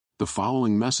The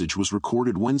following message was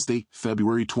recorded Wednesday,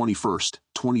 February 21st,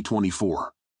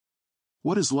 2024.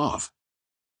 What is love?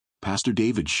 Pastor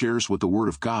David shares what the Word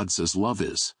of God says love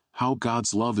is, how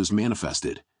God's love is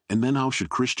manifested, and then how should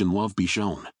Christian love be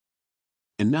shown.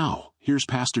 And now, here's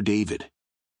Pastor David.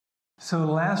 So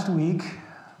last week,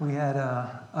 we had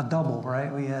a double,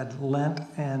 right? We had Lent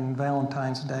and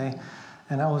Valentine's Day,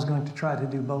 and I was going to try to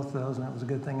do both of those, and it was a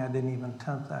good thing I didn't even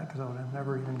attempt that because I would have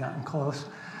never even gotten close.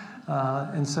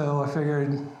 And so I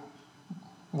figured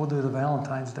we'll do the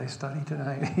Valentine's Day study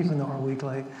tonight, even though we're a week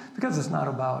late, because it's not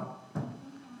about,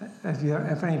 if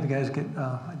any of you guys get,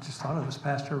 I just thought of this,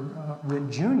 Pastor Rick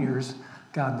Jr.'s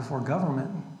God Before Government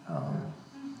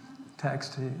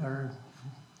text, or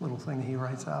little thing that he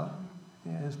writes out,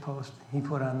 his post he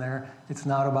put on there. It's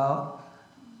not about,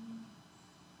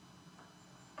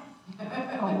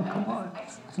 oh, come on.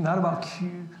 It's not about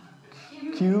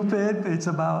Cupid, it's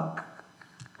about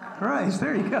Christ.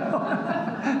 There you go.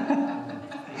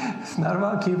 It's not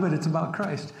about Cupid, it's about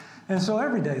Christ. And so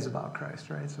every day is about Christ,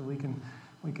 right? So we can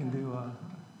do a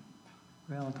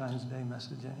Valentine's Day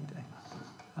message any day.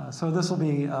 So this will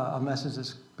be a message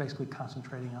that's basically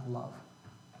concentrating on love.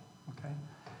 Okay?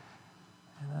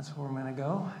 And that's where I'm going to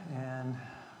go. And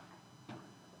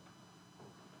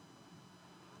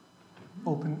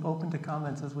open to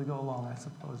comments as we go along, I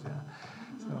suppose, yeah.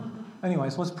 So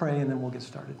anyways, let's pray and then we'll get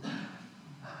started.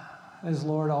 As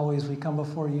Lord, always we come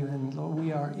before you, and Lord,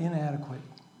 we are inadequate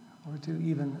or to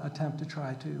even attempt to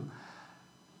try to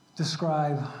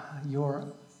describe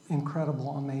your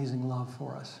incredible, amazing love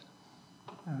for us.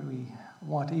 And we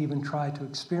want to even try to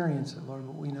experience it, Lord,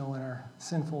 but we know in our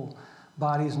sinful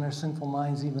bodies and our sinful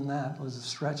minds, even that was a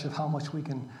stretch of how much we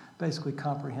can basically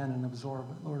comprehend and absorb.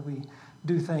 But Lord, we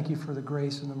do thank you for the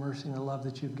grace and the mercy and the love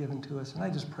that you've given to us. And I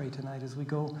just pray tonight as we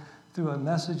go through a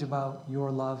message about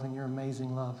your love and your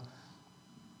amazing love,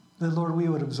 that, Lord, we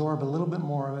would absorb a little bit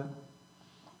more of it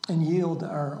and yield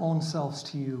our own selves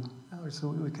to you so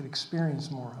we could experience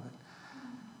more of it.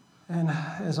 And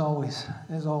as always,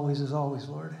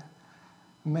 Lord,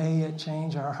 may it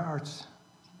change our hearts.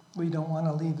 We don't want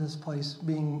to leave this place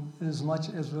being as much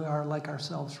as we are like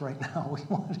ourselves right now. We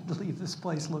want to leave this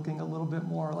place looking a little bit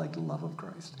more like the love of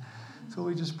Christ. So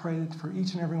we just pray for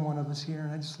each and every one of us here,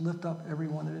 and I just lift up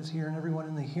everyone that is here and everyone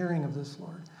in the hearing of this,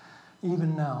 Lord,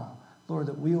 even now. Lord,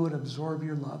 that we would absorb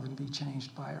your love and be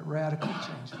changed by it, radically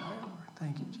changed by it, Lord.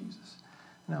 Thank you, Jesus.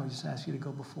 Now we just ask you to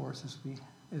go before us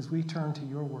as we turn to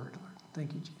your word, Lord.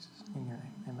 Thank you, Jesus. In your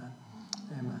name, amen.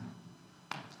 Amen.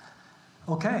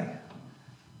 Okay.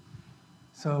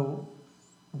 So,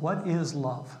 what is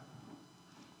love?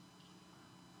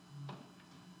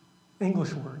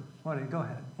 English word. Go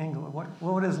ahead. English.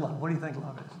 What is love? What do you think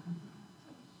love is?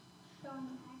 Showing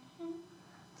action.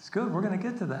 It's good. We're going to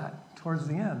get to that towards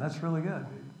the end. That's really good.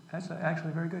 That's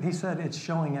actually very good. He said it's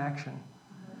showing action.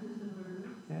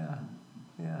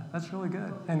 Yeah, that's really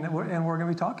good. And we're going to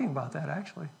be talking about that,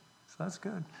 actually. So that's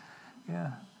good.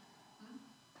 Yeah.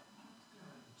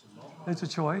 It's a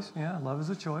choice. Yeah, love is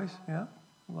a choice. Yeah.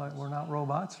 Like we're not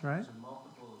robots, right?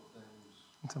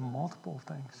 It's a multiple of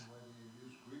things.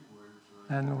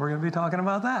 And we're going to be talking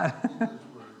about that.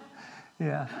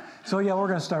 Yeah. So, yeah, we're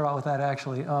going to start out with that,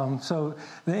 actually. So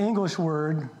the English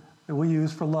word that we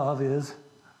use for love is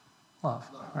love,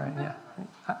 right? Yeah.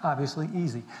 Obviously,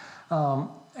 easy.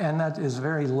 And that is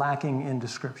very lacking in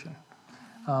description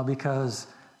because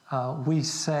we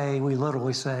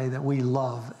literally say that we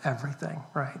love everything,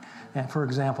 right? And for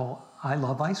example, I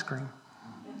love ice cream.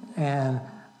 And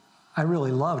I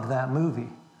really loved that movie.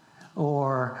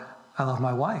 Or I love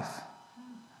my wife.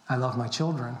 I love my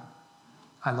children.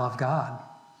 I love God.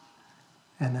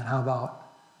 And then how about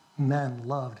men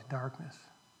loved darkness?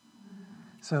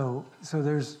 So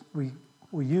we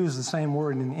use the same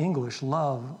word in English,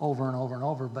 love, over and over and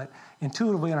over, but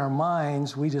intuitively in our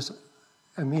minds, we just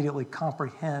immediately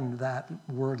comprehend that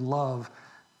word love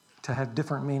to have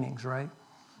different meanings, right?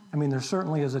 I mean, there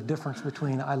certainly is a difference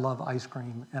between I love ice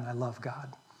cream and I love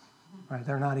God, right?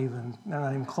 They're not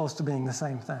even close to being the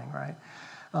same thing, right?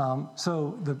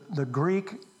 So the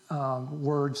Greek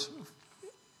words,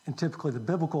 and typically the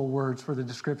biblical words for the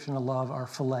description of love are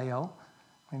phileo.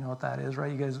 You know what that is,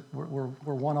 right? You guys, we're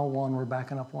 101, we're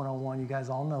backing up 101. You guys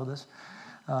all know this.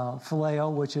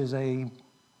 Phileo, which is a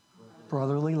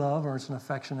brotherly love, or it's an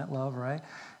affectionate love, right?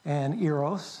 And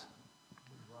eros,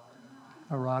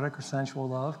 erotic or sensual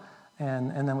love.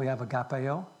 And then we have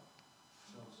agapeo,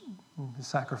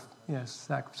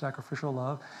 sacrificial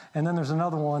love. And then there's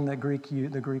another one that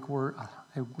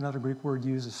another Greek word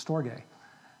used is storge,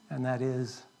 and that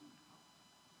is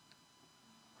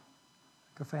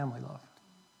a family love.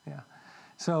 Yeah.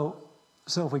 So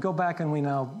So if we go back and we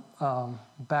now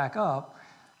back up,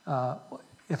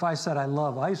 if I said I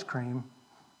love ice cream,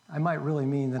 I might really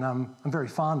mean that I'm very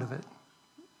fond of it,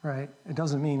 right? It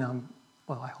doesn't mean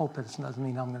I hope it doesn't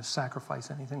mean I'm going to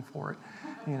sacrifice anything for it,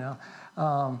 you know.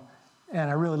 And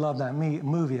I really love that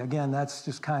movie. Again, that's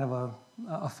just kind of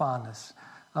a fondness.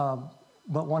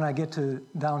 But when I get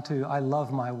down to I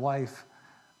love my wife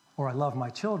or I love my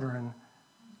children,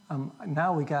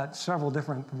 now we got several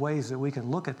different ways that we can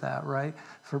look at that, right?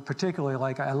 For particularly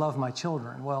like I love my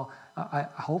children. Well,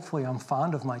 hopefully I'm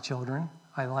fond of my children.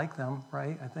 I like them,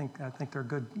 right? I think they're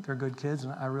good. They're good kids,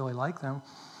 and I really like them.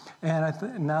 And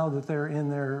now that they're in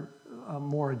their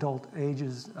more adult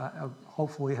ages, I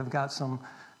hopefully have got some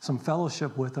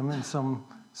fellowship with them and some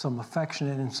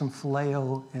affectionate and some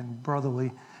phileo and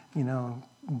brotherly,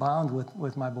 bond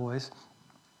with my boys.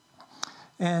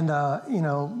 And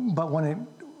but when it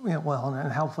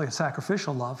and hopefully a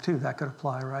sacrificial love too, that could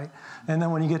apply, right? And then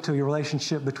when you get to your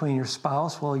relationship between your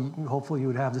spouse, well, hopefully you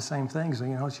would have the same things.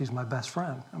 She's my best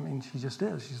friend. I mean, she just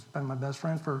is. She's been my best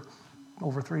friend for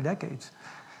over 3 decades.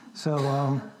 So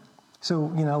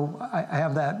I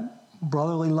have that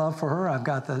brotherly love for her. I've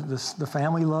got the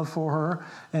family love for her,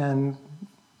 and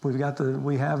we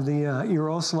have the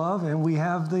eros love, and we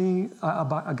have the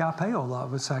agapeo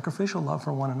love, a sacrificial love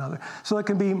for one another. So it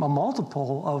can be a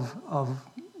multiple of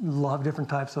love, different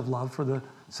types of love for the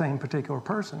same particular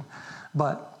person.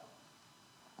 But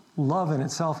love in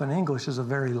itself in English is a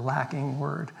very lacking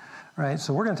word, right?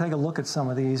 So we're going to take a look at some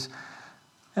of these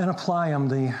and apply them.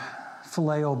 The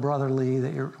phileo, brotherly,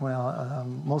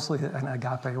 mostly an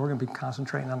agape. We're going to be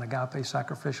concentrating on agape,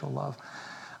 sacrificial love.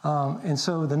 And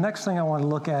so the next thing I want to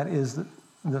look at is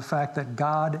the fact that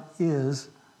God is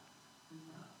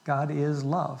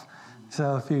love.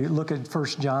 So if you look at 1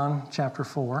 John chapter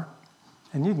 4,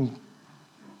 and you can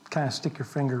kind of stick your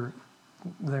finger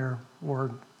there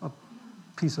or a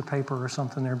piece of paper or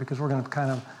something there, because we're going to kind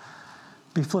of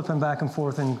be flipping back and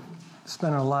forth and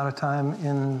spending a lot of time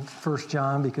in 1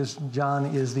 John, because John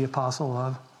is the apostle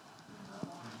of.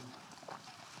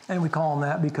 And we call him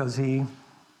that because he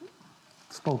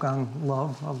spoke on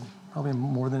love probably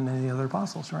more than any other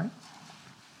apostles, right?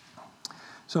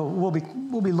 So we'll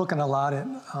be looking a lot at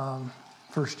 1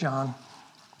 John.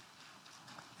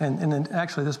 And then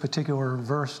actually this particular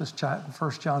verse is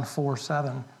 1 John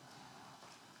 4:7.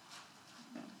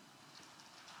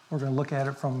 We're going to look at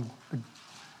it from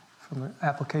the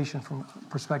application from the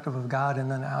perspective of God, and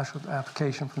then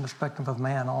application from the perspective of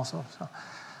man also.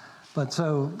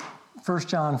 So 1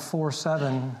 John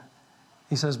 4:7,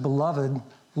 he says, "Beloved,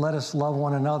 let us love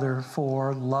one another,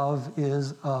 for love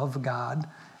is of God,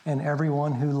 and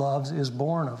everyone who loves is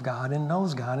born of God and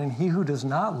knows God. And he who does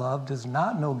not love does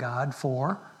not know God,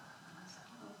 for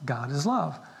God is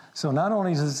love." So not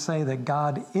only does it say that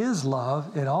God is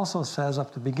love, it also says up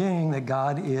at the beginning that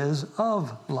God is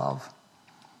of love,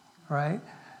 right?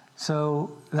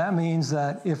 So that means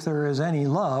that if there is any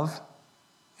love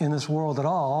in this world at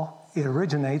all, it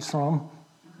originates from,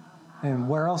 and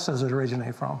where else does it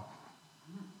originate from?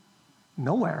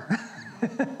 Nowhere.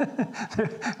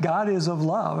 God is of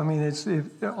love. I mean,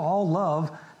 all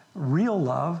love, real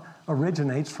love,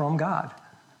 originates from God.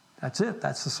 That's it.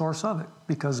 That's the source of it,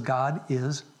 because God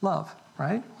is love,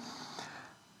 right?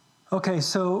 Okay,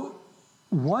 so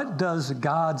what does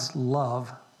God's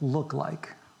love look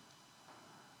like?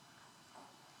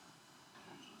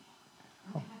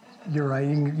 You're right.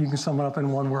 You can sum it up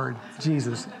in one word: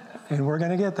 Jesus. And we're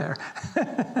going to get there.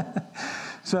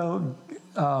 So,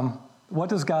 what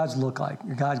does God's love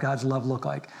look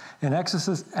like? In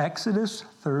Exodus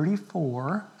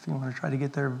 34, if you want to try to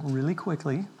get there really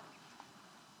quickly.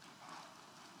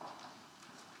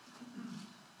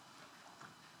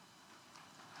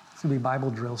 It's going to be Bible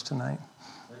drills tonight.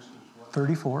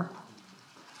 34.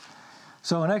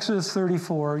 So in Exodus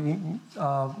 34, you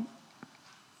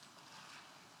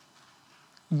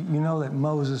know that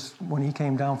Moses, when he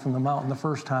came down from the mountain the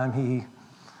first time, he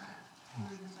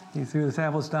threw the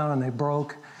tablets down and they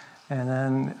broke. And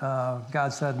then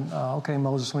God said, okay,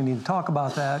 Moses, we need to talk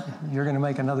about that. You're going to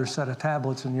make another set of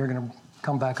tablets and you're going to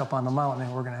come back up on the mountain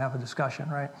and we're going to have a discussion,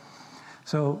 right?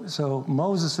 So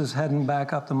Moses is heading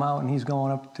back up the mountain. He's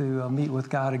going up to meet with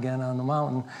God again on the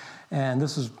mountain. And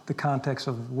this is the context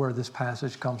of where this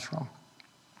passage comes from.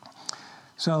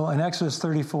 So in Exodus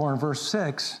 34 and verse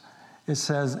 6, it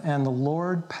says, "And the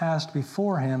Lord passed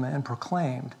before him and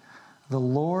proclaimed, the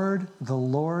Lord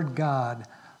God,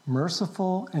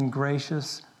 merciful and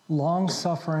gracious,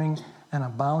 long-suffering and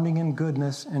abounding in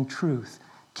goodness and truth,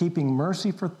 keeping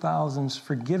mercy for thousands,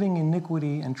 forgiving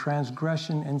iniquity and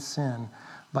transgression and sin,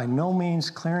 by no means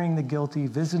clearing the guilty,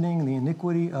 visiting the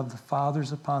iniquity of the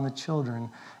fathers upon the children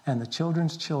and the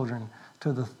children's children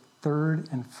to the third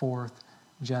and fourth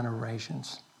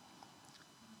generations.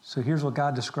 So here's what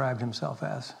God described himself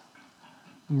as: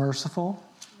 merciful,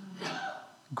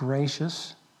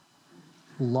 gracious,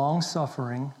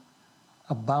 long-suffering,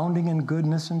 abounding in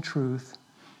goodness and truth,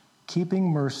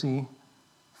 keeping mercy,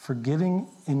 forgiving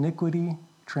iniquity,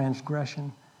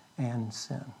 transgression, and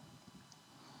sin.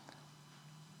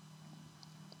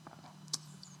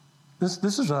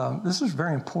 This is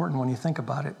very important when you think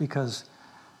about it, because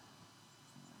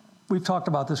we've talked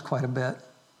about this quite a bit.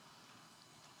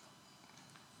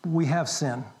 We have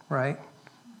sin, right?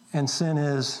 And sin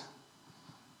is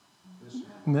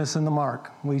missing the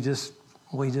mark. We just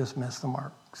miss the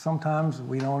mark. Sometimes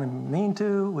we don't even mean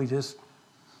to. We just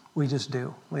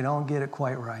do. We don't get it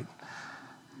quite right.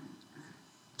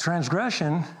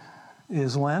 Transgression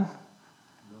is when?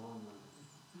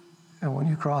 And when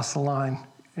you cross the line,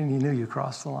 and you knew you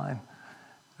crossed the line.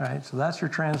 All right, so that's your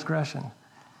transgression.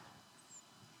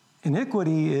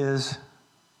 Iniquity is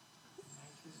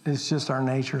just our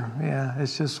nature. Yeah,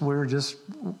 it's just, we are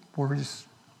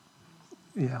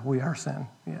sin.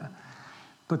 Yeah.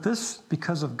 But this,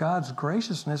 because of God's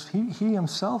graciousness, he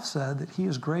himself said that he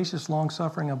is gracious,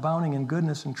 long-suffering, abounding in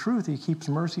goodness and truth. He keeps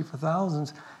mercy for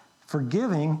thousands,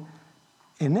 forgiving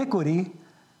iniquity,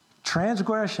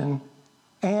 transgression,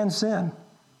 and sin.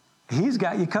 He's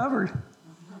got you covered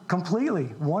completely,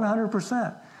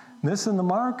 100%. Missing the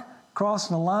mark,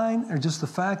 crossing the line, or just the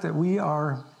fact that we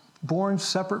are born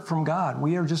separate from God.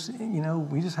 We are just,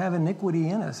 we just have iniquity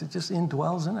in us. It just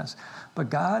indwells in us. But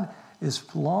God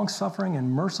is long-suffering and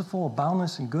merciful, abounding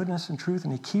in goodness and truth,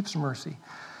 and he keeps mercy.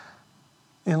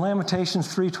 In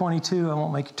Lamentations 3:22, I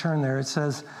won't make you turn there, it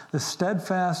says, the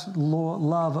steadfast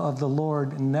love of the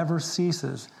Lord never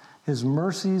ceases. His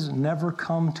mercies never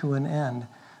come to an end.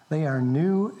 They are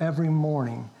new every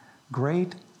morning.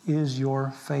 Great is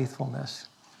your faithfulness.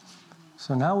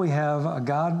 So now we have a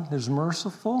God that's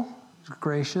merciful,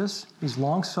 gracious, he's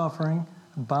long-suffering,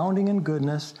 abounding in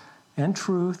goodness and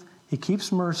truth. He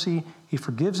keeps mercy, he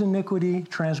forgives iniquity,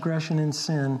 transgression, and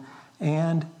sin,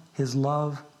 and his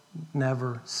love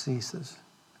never ceases.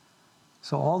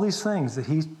 So all these things that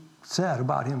he said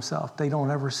about himself, they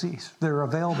don't ever cease. They're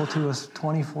available to us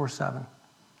 24/7.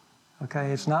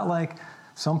 Okay, it's not like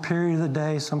some period of the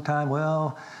day, sometime,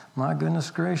 well, my goodness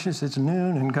gracious, it's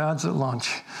noon and God's at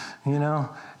lunch. No,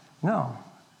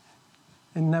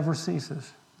 it never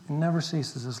ceases. It never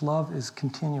ceases. His love is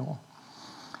continual.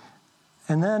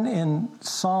 And then in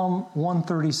Psalm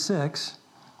 136,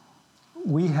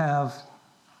 we have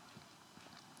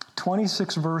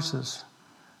 26 verses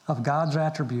of God's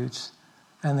attributes,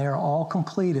 and they are all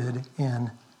completed in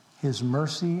his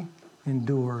mercy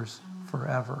endures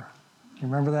forever. You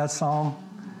remember that psalm?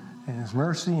 And his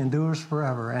mercy endures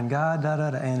forever. And God,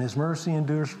 and his mercy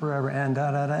endures forever. And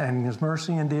and his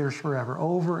mercy endures forever.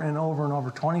 Over and over and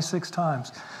over, 26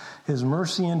 times. His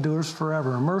mercy endures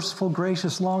forever. Merciful,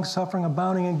 gracious, long-suffering,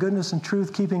 abounding in goodness and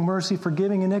truth, keeping mercy,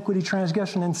 forgiving iniquity,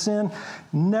 transgression, and sin,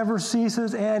 never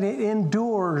ceases, and it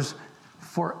endures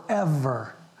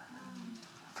forever.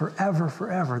 Forever,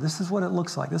 forever. This is what it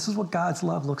looks like. This is what God's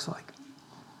love looks like.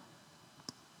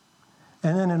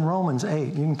 And then in Romans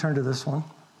 8, you can turn to this one.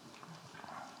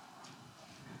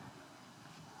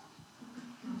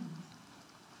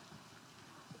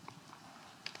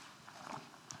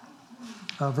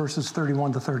 Verses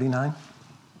 31 to 39.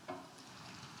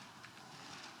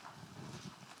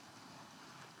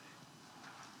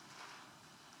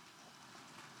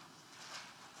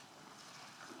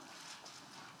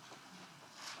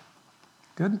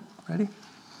 Good? Ready?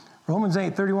 Romans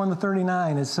 8, 31 to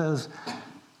 39, it says,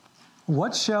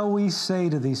 what shall we say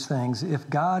to these things? If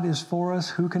God is for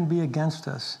us, who can be against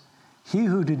us? He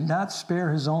who did not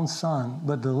spare his own son,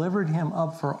 but delivered him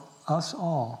up for us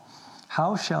all,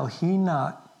 how shall he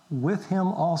not with him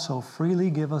also freely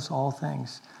give us all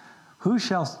things? Who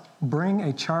shall bring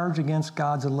a charge against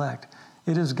God's elect?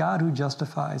 It is God who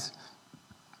justifies.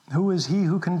 Who is he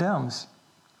who condemns?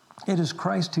 It is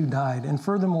Christ who died, and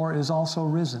furthermore is also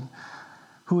risen,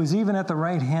 who is even at the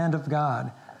right hand of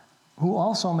God, who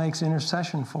also makes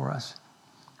intercession for us.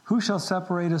 Who shall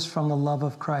separate us from the love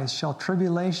of Christ? Shall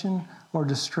tribulation or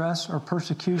distress or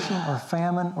persecution or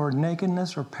famine or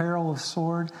nakedness or peril of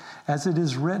sword? As it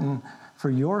is written, for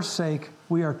your sake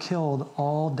we are killed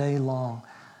all day long.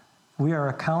 We are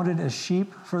accounted as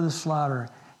sheep for the slaughter.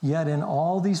 Yet in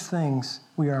all these things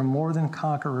we are more than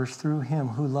conquerors through him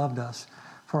who loved us.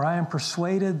 For I am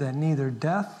persuaded that neither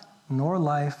death nor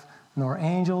life, nor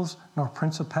angels, nor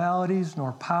principalities,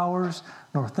 nor powers,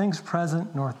 nor things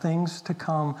present, nor things to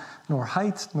come, nor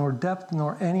height, nor depth,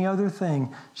 nor any other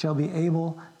thing shall be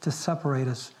able to separate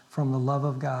us from the love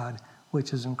of God,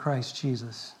 which is in Christ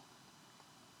Jesus.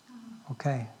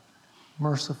 Okay.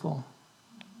 Merciful,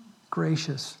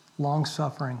 gracious,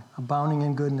 long-suffering, abounding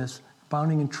in goodness,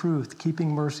 abounding in truth, keeping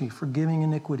mercy, forgiving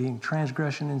iniquity and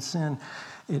transgression and sin.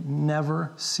 It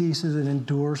never ceases, it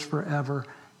endures forever,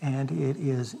 and it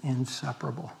is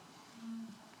inseparable.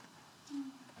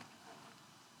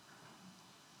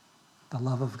 The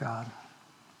love of God.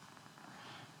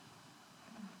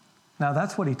 Now,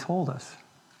 that's what he told us.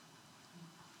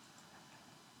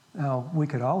 Now, we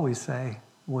could always say,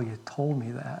 well, you told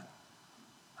me that.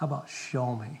 How about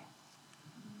show me?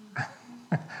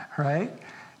 Right?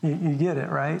 You get it,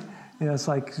 right? You know, it's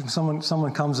like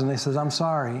someone comes and they says, I'm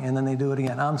sorry, and then they do it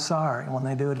again. I'm sorry. And when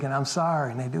they do it again, I'm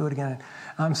sorry. And they do it again.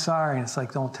 I'm sorry. And it's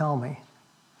like, don't tell me.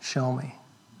 Show me.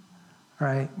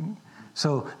 Right?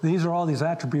 So these are all these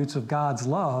attributes of God's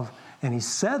love. And he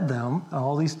said them,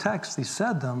 all these texts, he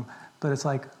said them. But it's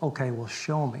like, okay, well,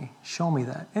 show me. Show me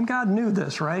that. And God knew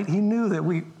this, right? He knew that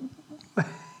we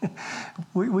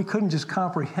couldn't just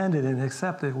comprehend it and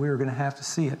accept it. We were going to have to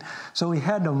see it. So he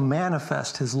had to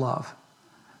manifest his love,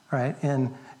 right?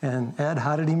 And Ed,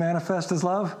 how did he manifest his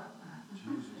love?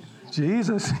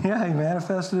 Jesus. Yeah, he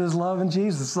manifested his love in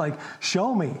Jesus. It's like,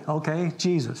 show me, okay,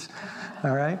 Jesus.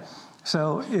 All right?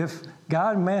 So if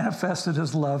God manifested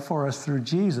his love for us through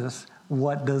Jesus,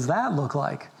 what does that look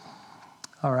like?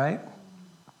 All right?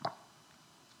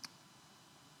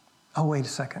 Oh, wait a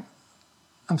second.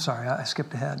 I'm sorry, I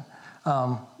skipped ahead.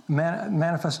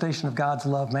 Manifestation of God's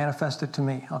love manifested to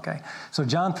me. Okay, so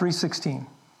John 3:16.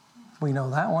 We know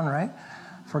that one, right?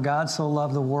 For God so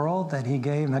loved the world that he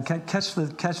gave. Now catch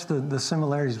the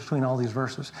similarities between all these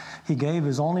verses. He gave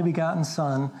his only begotten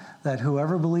Son, that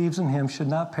whoever believes in him should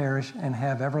not perish and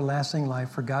have everlasting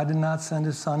life. For God did not send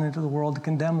his Son into the world to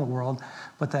condemn the world,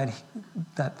 but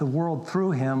that the world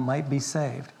through him might be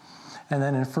saved. And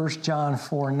then in 1 John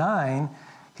 4:9,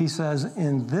 he says,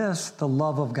 in this, the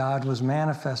love of God was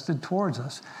manifested towards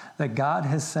us, that God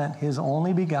has sent his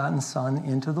only begotten Son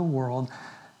into the world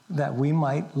that we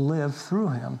might live through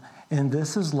him. And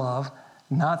this is love,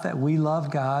 not that we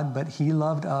love God, but he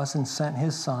loved us and sent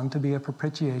his Son to be a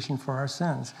propitiation for our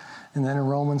sins. And then in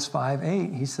Romans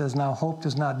 5:8, he says, now hope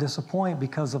does not disappoint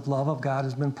because the love of God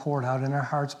has been poured out in our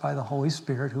hearts by the Holy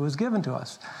Spirit who is given to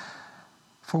us.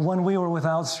 For when we were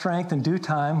without strength in due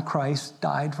time, Christ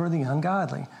died for the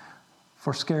ungodly.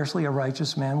 For scarcely a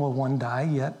righteous man will one die,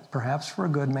 yet perhaps for a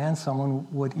good man someone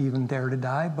would even dare to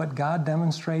die. But God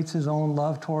demonstrates his own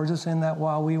love towards us in that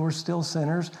while we were still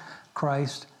sinners,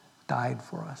 Christ died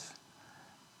for us.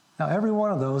 Now every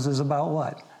one of those is about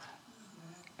what?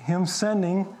 Him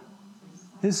sending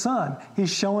his Son.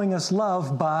 He's showing us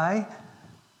love by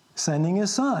sending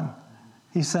his Son.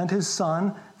 He sent his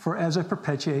Son as a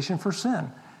propitiation for sin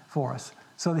for us.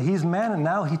 So that he's man, and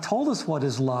now he told us what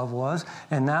his love was,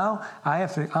 and now I'm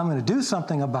going to do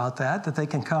something about that they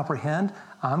can comprehend.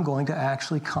 I'm going to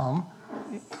actually come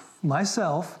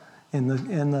myself in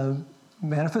the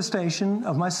manifestation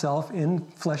of myself in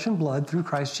flesh and blood through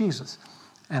Christ Jesus.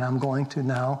 And I'm going to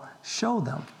now show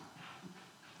them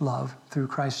love through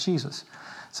Christ Jesus.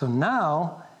 So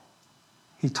now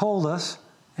he told us,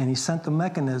 and he sent the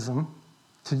mechanism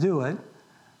to do it,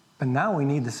 but now we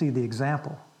need to see the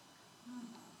example.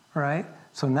 Right?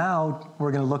 So now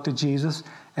we're going to look to Jesus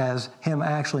as him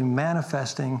actually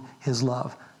manifesting his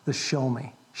love. The show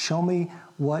me. Show me,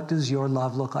 what does your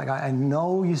love look like? I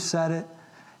know you said it,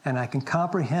 and I can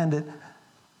comprehend it,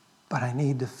 but I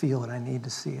need to feel it. I need to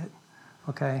see it.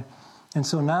 Okay? And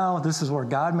so now this is where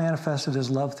God manifested his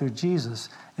love through Jesus,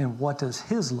 and what does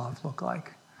his love look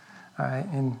like? All right?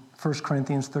 In 1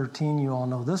 Corinthians 13, you all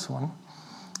know this one,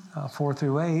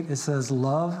 4-8, it says,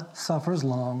 love suffers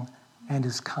long and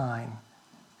is kind.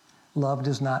 Love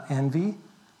does not envy.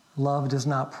 Love does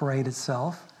not parade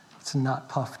itself. It's not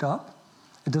puffed up.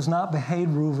 It does not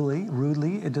behave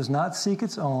rudely. It does not seek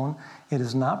its own. It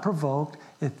is not provoked.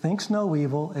 It thinks no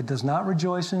evil. It does not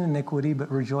rejoice in iniquity,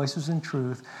 but rejoices in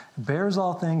truth. It bears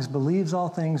all things, believes all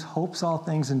things, hopes all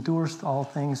things, endures all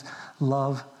things.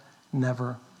 Love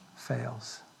never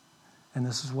fails. And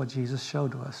this is what Jesus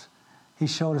showed to us. He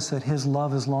showed us that his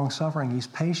love is long-suffering. He's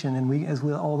patient, and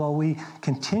although we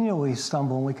continually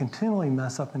stumble and we continually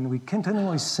mess up and we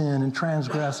continually sin and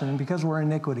transgress, and because we're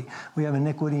iniquity, we have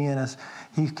iniquity in us,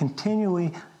 he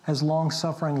continually has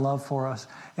long-suffering love for us,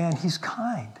 and he's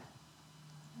kind.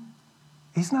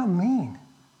 He's not mean.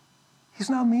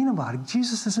 He's not mean about it.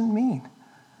 Jesus isn't mean.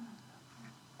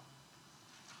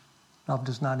 Love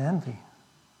does not envy.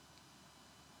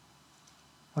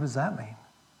 What does that mean?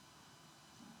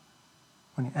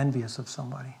 When you're envious of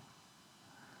somebody.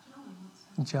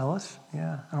 Jealous?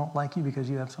 Yeah. I don't like you because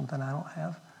you have something I don't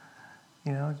have.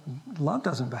 You know, love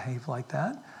doesn't behave like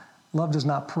that. Love does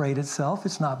not parade itself.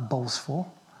 It's not boastful.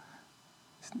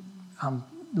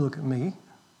 Look at me.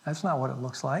 That's not what it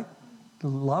looks like.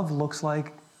 Love looks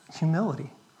like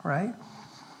humility, right?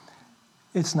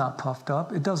 It's not puffed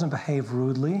up. It doesn't behave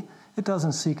rudely. It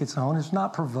doesn't seek its own. It's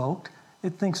not provoked.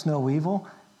 It thinks no evil.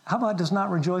 How about does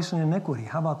not rejoice in iniquity?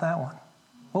 How about that one?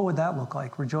 What would that look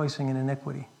like, rejoicing in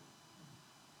iniquity?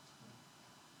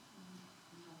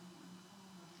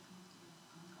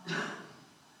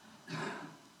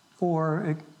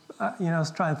 Or, I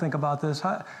was trying to think about this.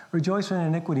 Rejoicing in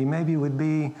iniquity maybe would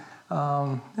be,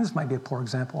 this might be a poor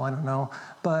example, I don't know,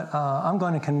 but I'm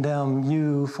going to condemn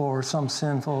you for some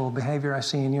sinful behavior I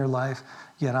see in your life,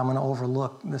 yet I'm going to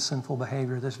overlook this sinful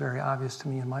behavior that's very obvious to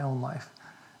me in my own life.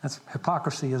 That's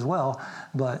hypocrisy as well,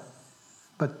 but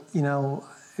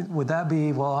would that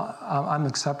be, well, I'm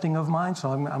accepting of mine,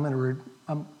 so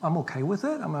I'm okay with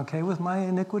it. I'm okay with my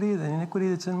iniquity, the iniquity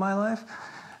that's in my life.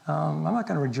 I'm not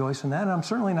going to rejoice in that, and I'm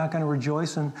certainly not going to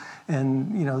rejoice in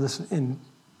this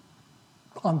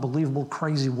unbelievable,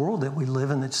 crazy world that we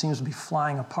live in that seems to be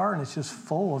flying apart, and it's just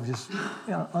full of just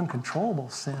uncontrollable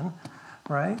sin,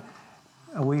 right?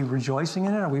 Are we rejoicing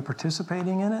in it? Are we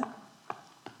participating in it?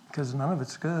 Because none of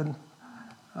it's good.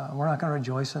 We're not going to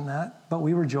rejoice in that, but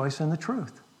we rejoice in the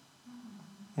truth.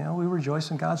 We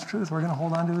rejoice in God's truth. We're going to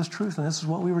hold on to His truth, and this is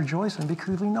what we rejoice in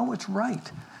because we know it's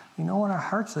right. We know in our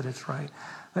hearts that it's right,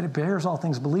 that it bears all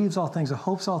things, believes all things, it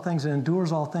hopes all things, it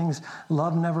endures all things.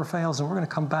 Love never fails, and we're going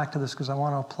to come back to this because I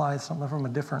want to apply something from a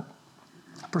different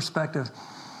perspective.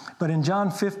 But in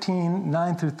John 15,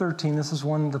 9 through 13, this is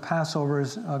when the Passover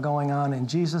is going on, and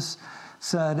Jesus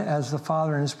said, as the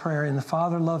Father in His prayer, "And the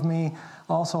Father loved me,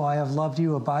 also I have loved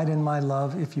you. Abide in my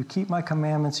love. If you keep my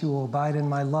commandments, you will abide in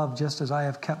my love, just as I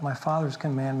have kept my Father's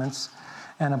commandments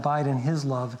and abide in His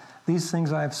love. These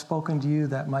things I have spoken to you,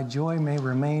 that my joy may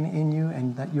remain in you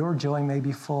and that your joy may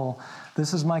be full.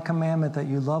 This is my commandment, that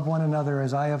you love one another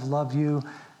as I have loved you."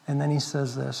 And then He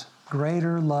says this,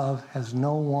 "Greater love has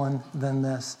no one than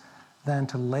this, than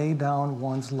to lay down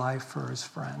one's life for his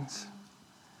friends."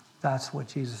 That's what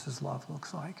Jesus' love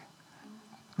looks like.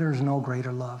 There's no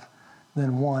greater love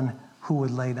than one who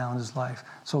would lay down his life.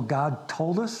 So God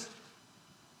told us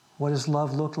what His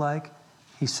love looked like.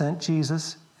 He sent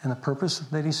Jesus, and the purpose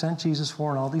that He sent Jesus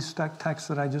for, and all these texts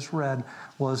that I just read,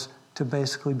 was to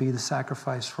basically be the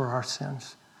sacrifice for our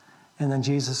sins. And then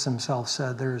Jesus Himself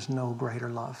said, there is no greater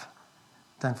love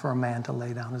than for a man to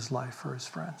lay down his life for his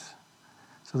friends.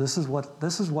 So this is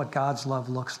what God's love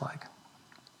looks like.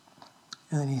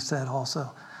 And then He said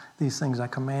also, "These things I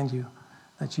command you,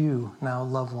 that you now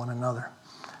love one another."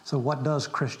 So what does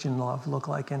Christian love look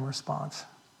like in response?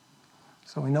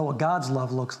 So we know what God's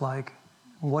love looks like.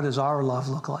 What does our love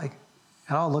look like?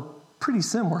 It ought to look pretty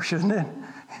similar, shouldn't it?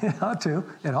 It ought to.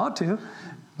 It ought to.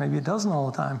 Maybe it doesn't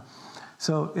all the time.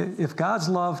 So if God's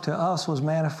love to us was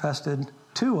manifested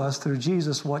to us through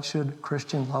Jesus, what should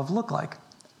Christian love look like?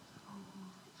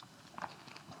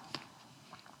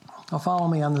 Now follow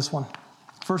me on this one.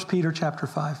 1 Peter chapter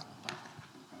 5.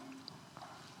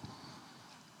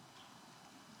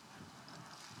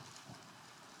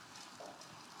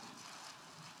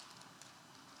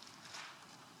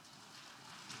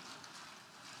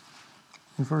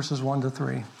 In verses 1 to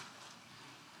 3.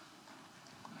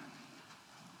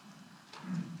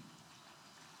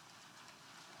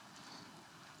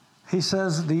 He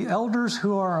says, "The elders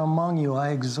who are among you I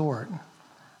exhort,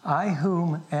 I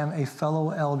whom am a fellow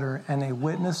elder and a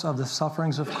witness of the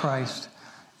sufferings of Christ,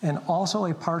 and also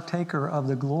a partaker of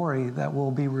the glory that will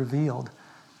be revealed.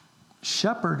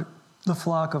 Shepherd the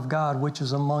flock of God which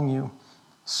is among you,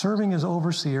 serving as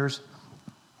overseers,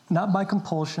 not by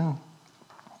compulsion,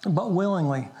 but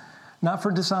willingly, not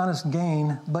for dishonest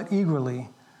gain, but eagerly,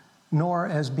 nor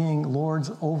as being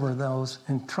lords over those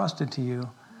entrusted to you,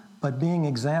 but being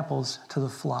examples to the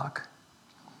flock."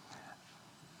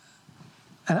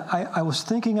 And I was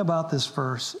thinking about this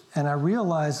verse, and I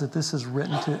realized that this is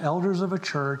written to elders of a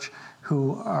church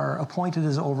who are appointed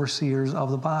as overseers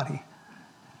of the body.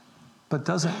 But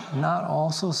does it not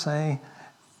also say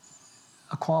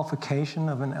a qualification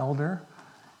of an elder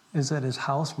is that his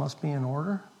house must be in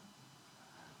order?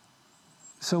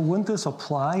 So wouldn't this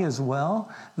apply as well,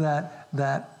 that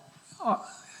at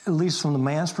least from the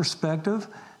man's perspective,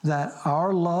 that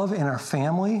our love in our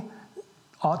family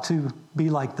ought to be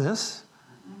like this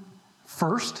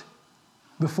first,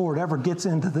 before it ever gets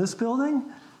into this building?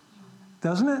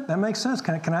 Doesn't it? That makes sense.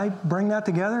 Can I bring that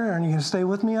together? And you can stay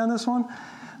with me on this one?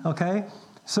 Okay.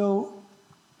 So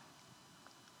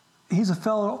he's a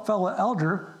fellow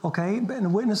elder, okay, and a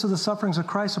witness of the sufferings of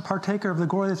Christ, a partaker of the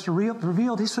glory that's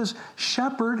revealed. He says,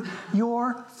 shepherd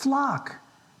your flock.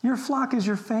 Your flock is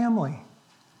your family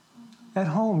at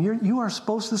home. You are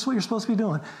supposed, this is what you're supposed to be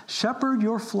doing. Shepherd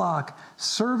your flock,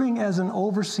 serving as an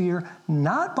overseer,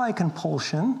 not by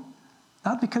compulsion,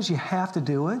 not because you have to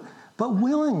do it, but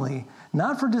willingly,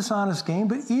 not for dishonest gain,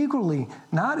 but eagerly,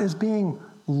 not as being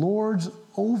lords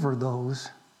over those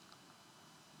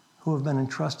who have been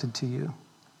entrusted to you.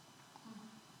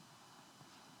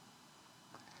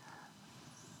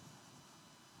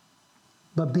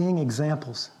 But being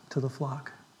examples to the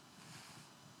flock.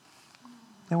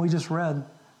 And we just read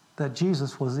that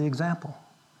Jesus was the example.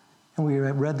 And we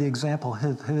read the example,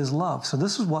 his love. So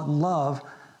this is what love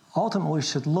ultimately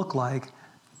should look like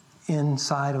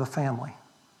inside of a family.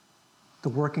 The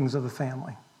workings of a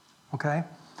family. Okay?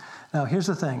 Now here's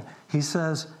the thing. He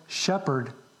says,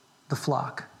 shepherd the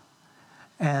flock.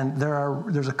 And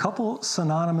there's a couple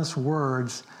synonymous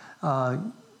words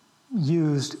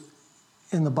used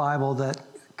in the Bible that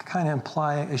kind of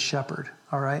imply a shepherd,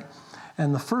 all right?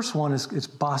 And the first one is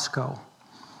bosco.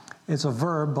 It's a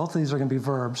verb. Both of these are going to be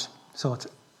verbs. So it's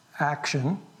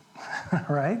action,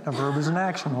 right? A verb is an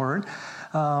action word.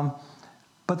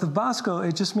 But the bosco,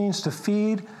 it just means to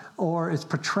feed, or it's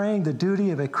portraying the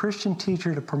duty of a Christian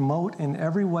teacher to promote in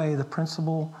every way the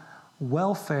principal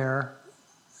welfare,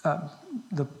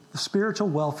 the spiritual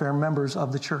welfare members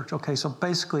of the church. Okay, so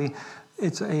basically,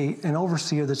 it's an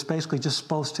overseer that's basically just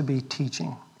supposed to be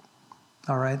teaching.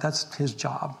 All right, that's his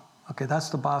job. Okay, that's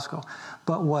the bosco.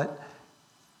 But what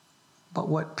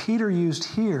Peter used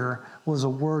here was a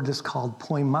word that's called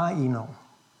poimaino.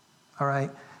 All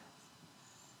right,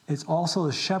 it's also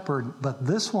the shepherd, but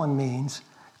this one means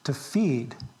to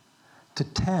feed, to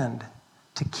tend,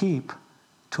 to keep,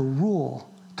 to rule,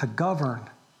 to govern,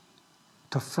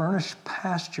 to furnish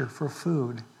pasture for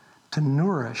food, to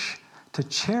nourish, to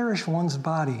cherish one's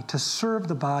body, to serve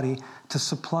the body, to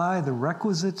supply the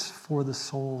requisites for the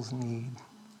soul's need.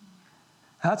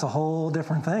 That's a whole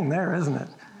different thing there, isn't it?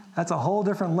 That's a whole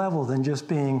different level than just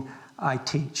being, I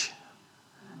teach.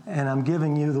 And I'm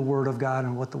giving you the Word of God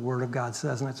and what the Word of God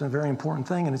says. And it's a very important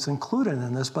thing, and it's included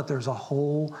in this, but there's a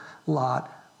whole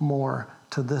lot more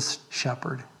to this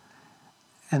shepherd.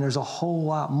 And there's a whole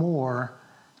lot more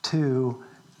to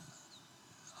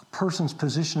a person's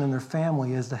position in their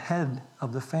family as the head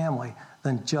of the family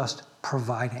than just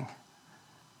providing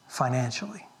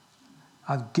financially.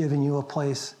 I've given you a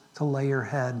place to lay your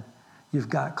head. You've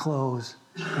got clothes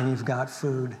and you've got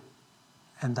food,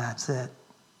 and that's it.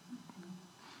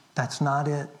 That's not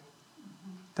it.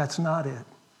 That's not it.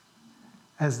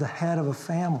 As the head of a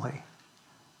family,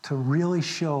 to really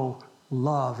show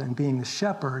love and being the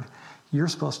shepherd, you're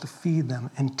supposed to feed them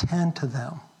and tend to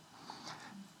them.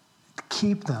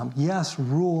 Keep them. Yes,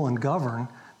 rule and govern,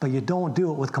 but you don't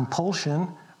do it with compulsion,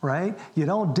 right? You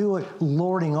don't do it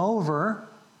lording over.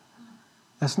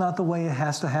 That's not the way it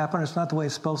has to happen. It's not the way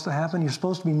it's supposed to happen. You're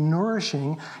supposed to be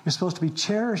nourishing. You're supposed to be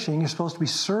cherishing. You're supposed to be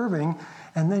serving.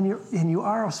 And then you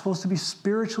are supposed to be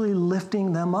spiritually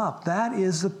lifting them up. That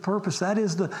is the purpose. That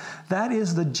is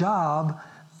the job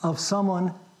of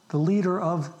someone, the leader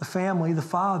of the family, the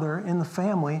father in the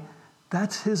family.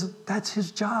 That's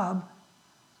his job,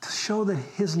 to show that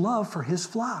his love for his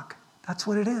flock. That's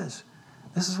what it is.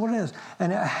 This is what it is.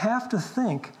 And I have to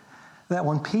think that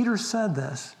when Peter said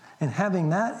this, and having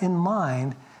that in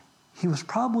mind, he was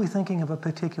probably thinking of a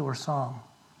particular psalm.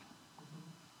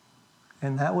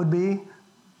 And that would be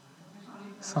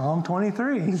Psalm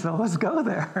 23. So let's go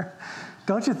there.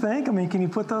 Don't you think? I mean, can you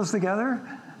put those together?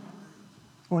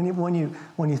 When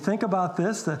you think about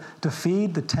this, to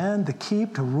feed, to tend, to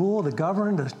keep, to rule, to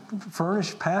govern, to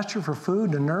furnish pasture for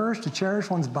food, to nourish, to cherish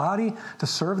one's body, to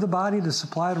serve the body, to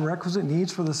supply the requisite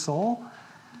needs for the soul.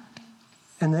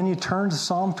 And then you turn to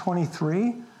Psalm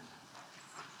 23,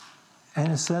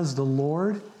 and it says, the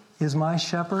Lord is my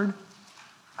shepherd,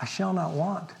 I shall not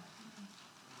want.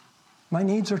 My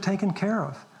needs are taken care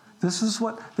of. This is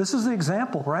the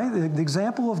example, right? The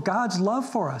example of God's love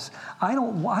for us. I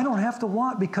don't have to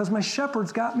want because my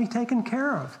shepherd's got me taken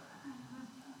care of.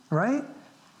 Right?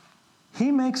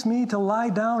 He makes me to lie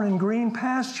down in green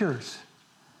pastures.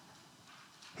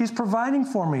 He's providing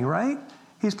for me, right?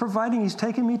 He's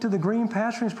taking me to the green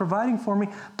pasture, he's providing for me,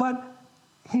 but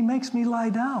he makes me lie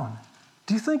down.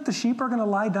 Do you think the sheep are going to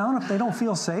lie down if they don't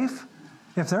feel safe?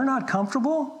 If they're not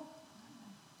comfortable?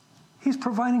 He's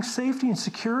providing safety and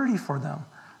security for them,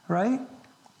 right?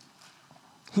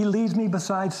 He leads me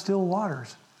beside still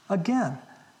waters. Again,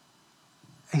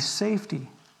 a safety,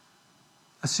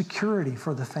 a security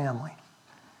for the family.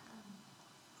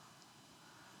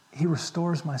 He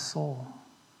restores my soul.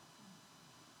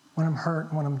 When I'm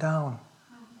hurt, when I'm down,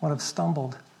 when I've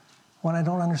stumbled, when I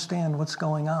don't understand what's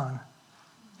going on,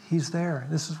 He's there.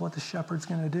 This is what the shepherd's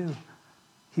going to do.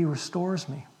 He restores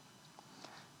me.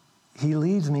 He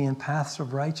leads me in paths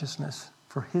of righteousness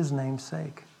for His name's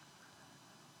sake.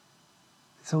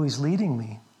 So He's leading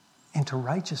me into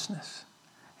righteousness.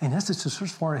 And this is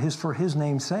just for His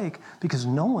name's sake, because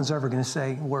no one's ever going to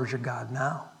say, "Where's your God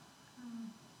now?"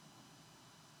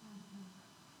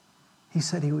 He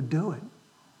said He would do it,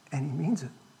 and He means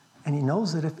it. And He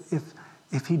knows that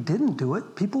if He didn't do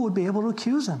it, people would be able to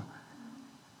accuse Him.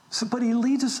 So, but He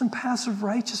leads us in paths of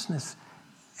righteousness,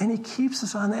 and He keeps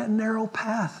us on that narrow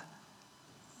path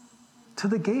to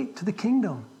the gate, to the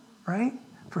kingdom, right?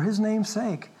 For His name's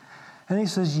sake. And He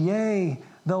says, "Yea,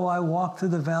 though I walk through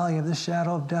the valley of the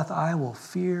shadow of death, I will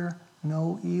fear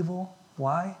no evil."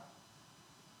 Why?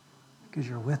 Because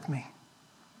you're with me.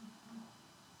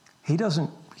 He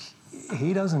doesn't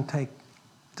take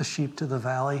the sheep to the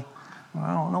valley. "Well,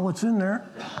 I don't know what's in there.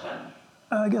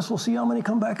 I guess we'll see how many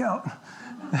come back out."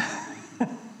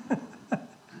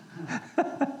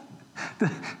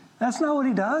 That's not what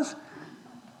He does.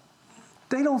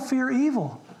 They don't fear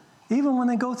evil. Even when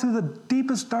they go through the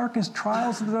deepest, darkest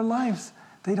trials of their lives,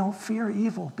 they don't fear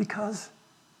evil because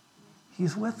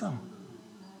He's with them.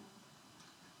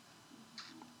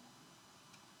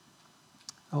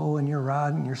 "Oh, and your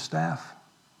rod and your staff,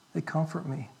 they comfort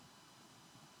me."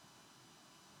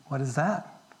 What is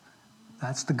that?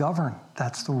 That's the govern.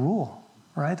 That's the rule,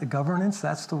 right? The governance,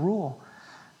 that's the rule.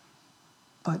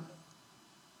 But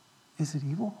is it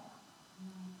evil?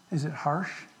 Is it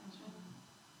harsh?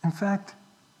 In fact,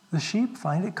 the sheep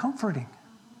find it comforting.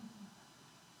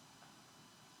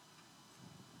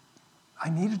 I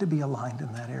needed to be aligned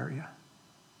in that area.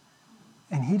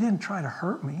 And He didn't try to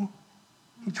hurt me.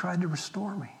 He tried to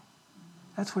restore me.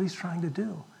 That's what He's trying to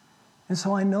do. And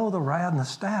so I know the rod and the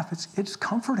staff, it's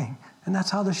comforting. And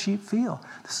that's how the sheep feel.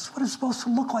 This is what it's supposed to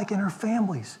look like in our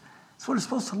families. It's what it's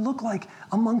supposed to look like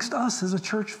amongst us as a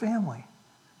church family.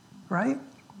 Right?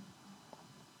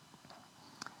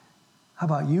 How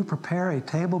about you prepare a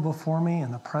table before me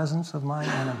in the presence of my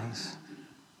enemies?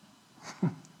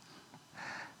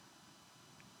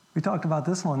 We talked about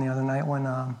this one the other night when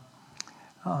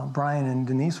Brian and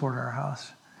Denise were at our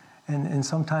house. And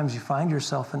sometimes you find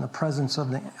yourself in the presence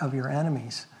of your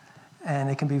enemies. And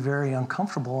it can be very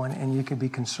uncomfortable, and you can be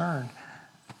concerned.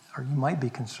 Or you might be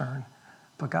concerned.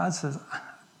 But God says,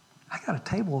 "I got a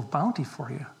table of bounty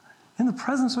for you. In the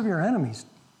presence of your enemies.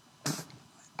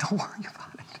 Don't worry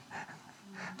about it.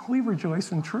 We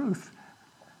rejoice in truth."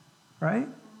 Right?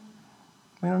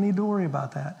 We don't need to worry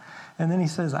about that. And then He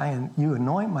says, "You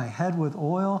anoint my head with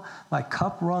oil. My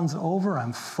cup runs over.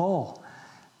 I'm full.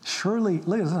 Surely,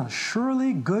 listen,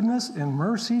 surely goodness and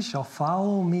mercy shall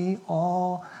follow me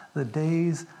all the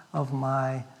days of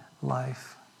my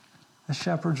life." The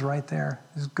shepherd's right there.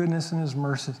 His goodness and His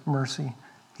mercy.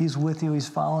 He's with you. He's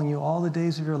following you all the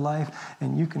days of your life,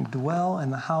 and you can dwell in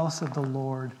the house of the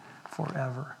Lord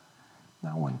forever.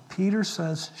 Now, when Peter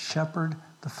says, "shepherd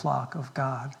the flock of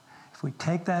God," if we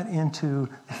take that into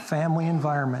the family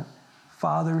environment,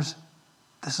 fathers,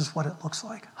 this is what it looks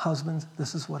like. Husbands,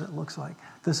 this is what it looks like.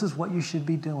 This is what you should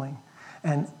be doing.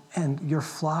 And your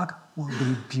flock will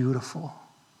be beautiful.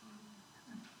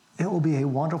 It will be a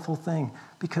wonderful thing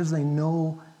because they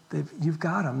know that you've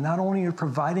got them. Not only are you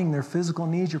providing their physical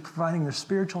needs, you're providing their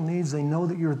spiritual needs. They know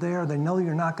that you're there. They know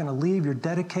you're not going to leave. You're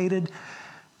dedicated.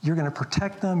 You're going to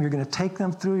protect them. You're going to take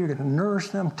them through. You're going to nourish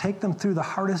them, take them through the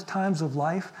hardest times of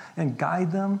life and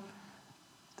guide them.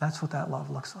 That's what that love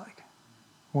looks like.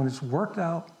 When it's worked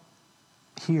out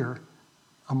here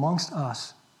amongst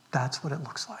us, that's what it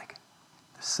looks like.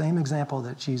 The same example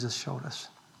that Jesus showed us.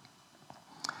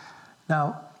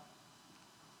 Now,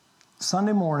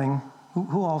 Sunday morning,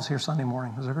 who all was here Sunday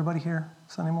morning? Was everybody here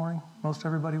Sunday morning? Most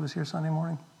everybody was here Sunday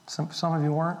morning? Some of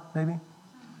you weren't, maybe?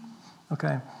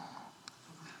 Okay.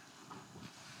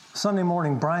 Sunday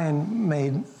morning, Brian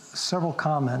made several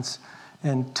comments,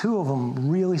 and two of them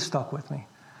really stuck with me.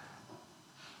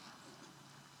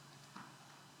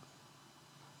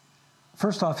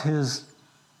 First off,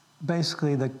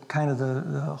 basically the kind of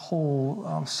the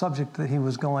whole subject that he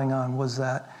was going on was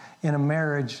that in a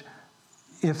marriage,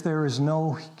 if there is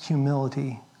no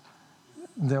humility,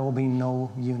 there will be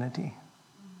no unity.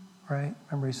 Right?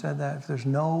 Remember he said that? If there's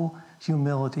no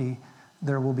humility,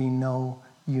 there will be no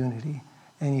unity.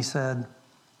 And he said,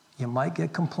 you might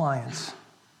get compliance,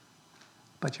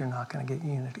 but you're not going to get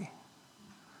unity.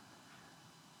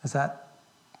 Is that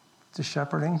The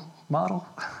shepherding model?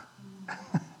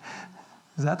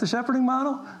 Is that the shepherding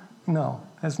model? No,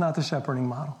 that's not the shepherding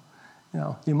model.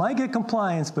 You might get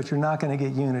compliance, but you're not going to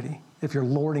get unity if you're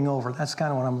lording over. That's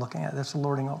kind of what I'm looking at. That's the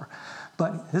lording over.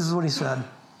 But this is what he said.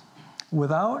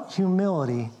 Without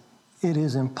humility, it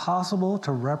is impossible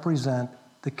to represent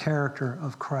the character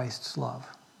of Christ's love.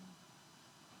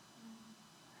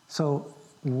 So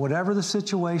whatever the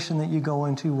situation that you go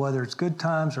into, whether it's good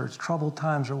times or it's troubled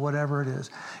times or whatever it is,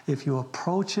 if you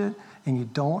approach it and you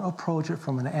don't approach it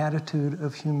from an attitude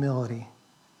of humility,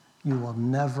 you will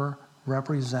never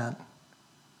represent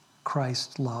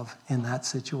Christ's love in that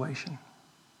situation.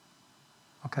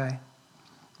 Okay?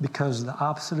 Because the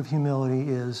opposite of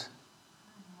humility is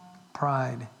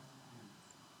pride.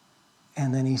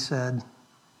 And then he said,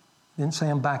 didn't say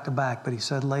them back to back, but he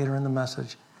said later in the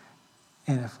message,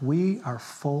 and if we are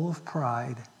full of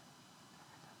pride,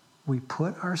 we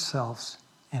put ourselves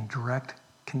in direct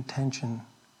contention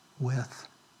with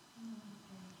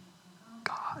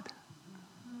God.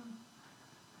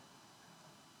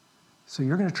 So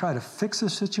you're going to try to fix a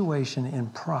situation in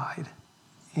pride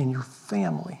in your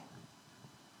family.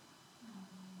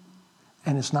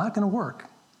 And it's not going to work.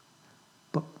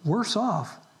 But worse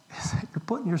off is that you're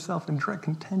putting yourself in direct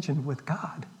contention with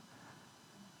God.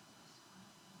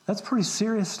 That's pretty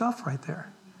serious stuff right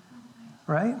there.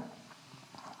 Right?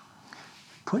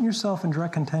 Putting yourself in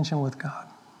direct contention with God.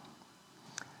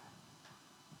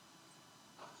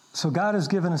 So God has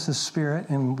given us His Spirit,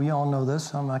 and we all know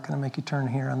this. So I'm not going to make you turn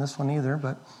here on this one either,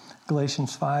 but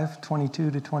Galatians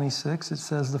 5:22-26, it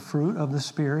says the fruit of the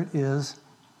Spirit is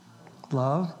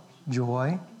love,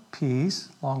 joy, peace,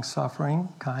 long-suffering,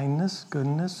 kindness,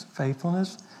 goodness,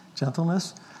 faithfulness,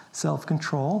 gentleness,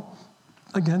 self-control.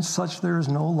 Against such there is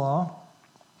no law.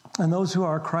 And those who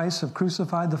are Christ have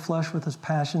crucified the flesh with its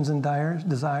passions and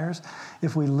desires.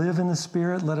 If we live in the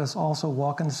Spirit, let us also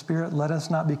walk in the Spirit. Let us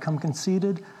not become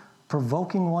conceited,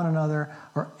 provoking one another,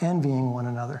 or envying one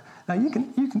another. Now you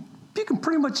can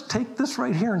pretty much take this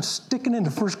right here and stick it into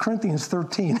 1 Corinthians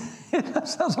 13.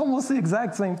 That's almost the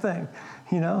exact same thing.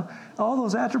 All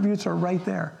those attributes are right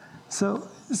there. So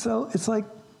it's like,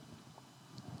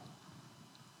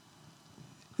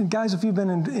 guys, if you've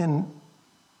been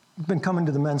coming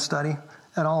to the men's study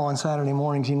at all on Saturday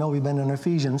mornings, we've been in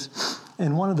Ephesians.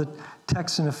 And one of the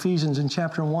texts in Ephesians in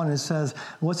chapter 1, it says,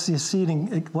 what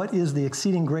is the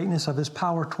exceeding greatness of His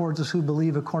power towards us who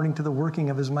believe, according to the working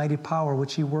of His mighty power,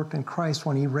 which He worked in Christ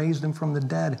when He raised Him from the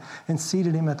dead and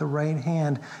seated Him at the right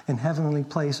hand in heavenly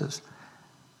places.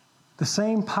 The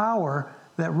same power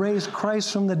that raised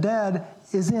Christ from the dead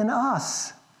is in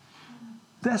us.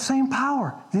 That same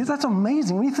power. That's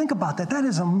amazing. When you think about that, that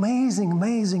is amazing,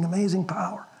 amazing, amazing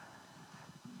power.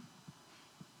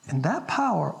 And that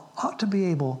power ought to be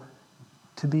able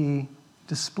to be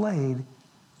displayed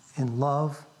in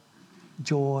love,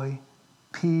 joy,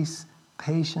 peace,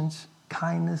 patience,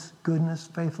 kindness, goodness,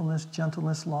 faithfulness,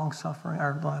 gentleness, long-suffering,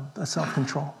 or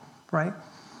self-control, right?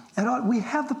 And we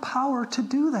have the power to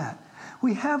do that.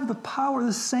 We have the power,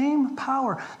 the same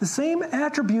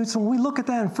attributes. When we look at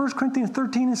that in 1 Corinthians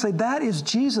 13 and say, that is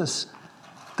Jesus.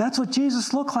 That's what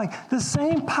Jesus looked like. The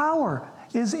same power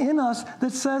is in us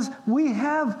that says we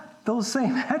have those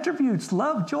same attributes.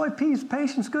 Love, joy, peace,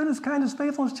 patience, goodness, kindness,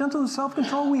 faithfulness, gentleness,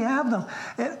 self-control. We have them.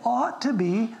 It ought to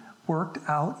be worked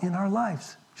out in our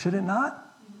lives. Should it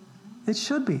not? It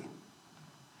should be.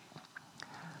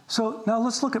 So now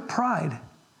let's look at pride.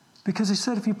 Because he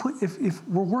said if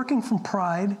we're working from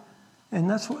pride, and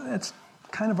that's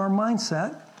kind of our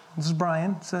mindset, this is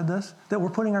Brian said this, that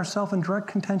we're putting ourselves in direct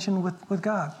contention with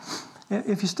God.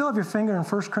 If you still have your finger in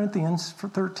 1 Corinthians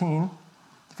 13,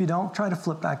 if you don't, try to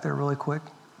flip back there really quick.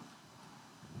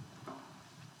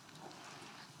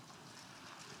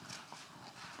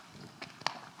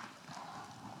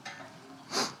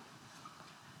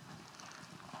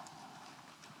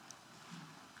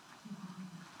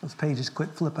 Those pages quit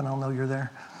flipping, I'll know you're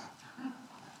there.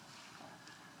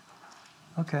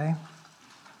 Okay.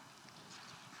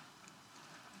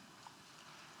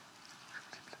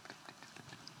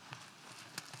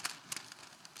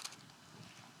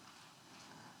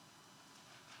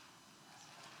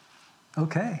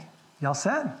 Okay. Y'all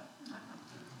set?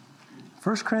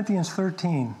 1 Corinthians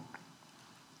 13.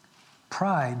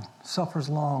 Pride suffers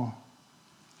long.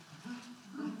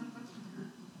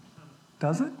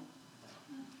 Does it?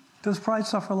 Does pride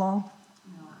suffer long?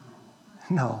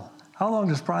 No. How long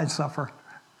does pride suffer?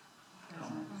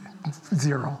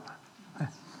 0.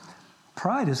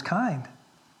 Pride is kind.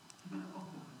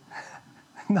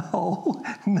 No.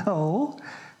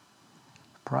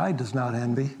 Pride does not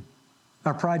envy.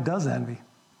 Or pride does envy.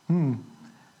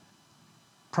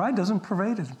 Pride doesn't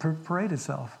parade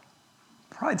itself.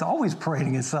 Pride's always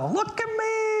parading itself. Look at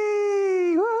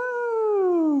me!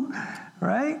 Woo!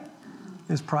 Right?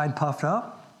 Is pride puffed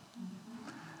up?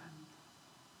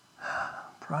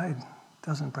 Pride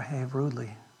doesn't behave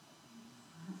rudely.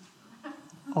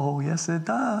 Oh, yes, it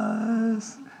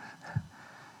does.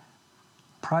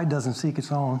 Pride doesn't seek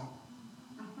its own.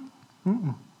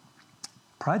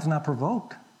 Pride's not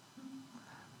provoked.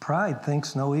 Pride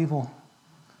thinks no evil.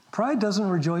 Pride doesn't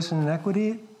rejoice in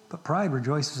iniquity, but pride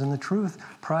rejoices in the truth.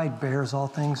 Pride bears all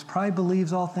things. Pride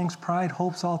believes all things. Pride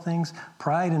hopes all things.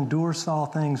 Pride endures all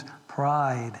things.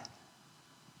 Pride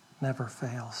never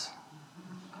fails.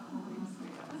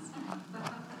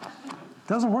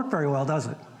 Doesn't work very well, does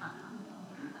it?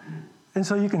 And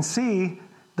so you can see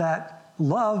that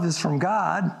love is from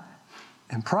God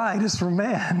and pride is from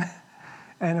man.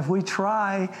 And if we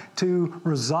try to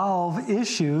resolve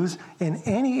issues in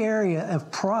any area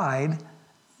of pride,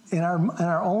 in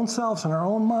our own selves, in our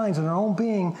own minds, in our own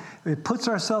being, it puts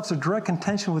ourselves in direct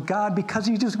contention with God because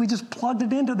we just plugged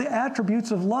it into the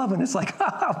attributes of love. And it's like,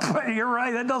 you're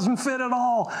right, that doesn't fit at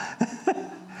all.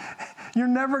 You're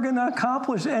never going to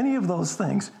accomplish any of those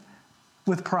things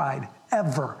with pride,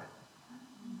 ever.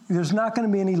 There's not going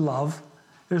to be any love.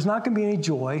 There's not going to be any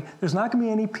joy. There's not going to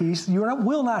be any peace. You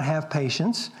will not have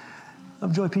patience.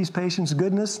 Love, joy, peace, patience,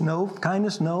 goodness, no.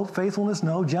 Kindness, no. Faithfulness,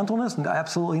 no. Gentleness,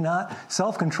 absolutely not.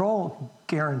 Self-control,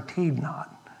 guaranteed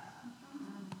not.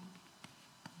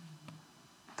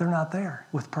 They're not there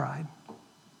with pride.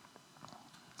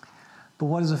 But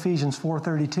what does Ephesians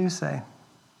 4:32 say?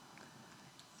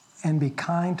 And be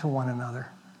kind to one another,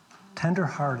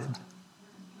 tender-hearted,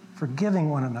 forgiving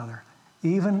one another,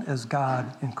 even as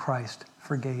God in Christ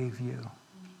forgave you.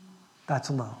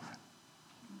 That's love.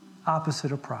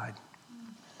 Opposite of pride.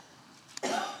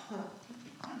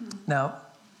 Now,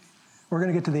 we're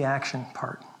going to get to the action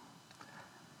part.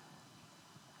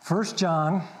 1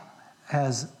 John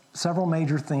has several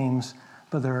major themes,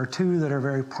 but there are two that are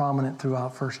very prominent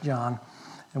throughout 1 John.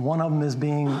 And one of them is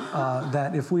being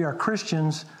that if we are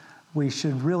Christians, we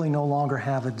should really no longer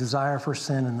have a desire for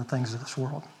sin and the things of this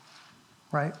world.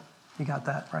 Right? You got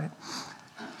that, right?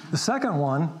 The second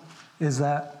one is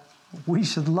that we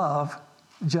should love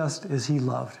just as he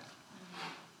loved.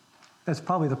 That's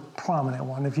probably the prominent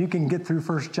one. If you can get through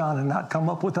 1 John and not come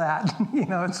up with that,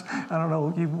 I don't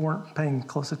know, you weren't paying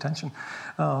close attention.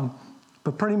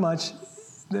 But pretty much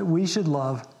that we should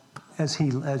love as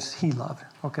he loved,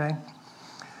 okay?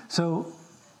 So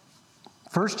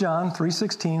 1 John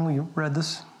 3:16, we read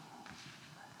this.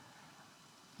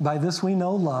 By this we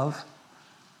know love,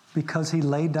 because he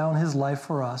laid down his life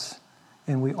for us,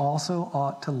 and we also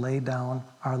ought to lay down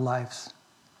our lives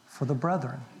for the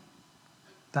brethren.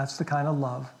 That's the kind of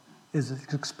love is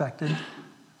expected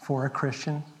for a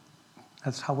Christian.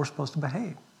 That's how we're supposed to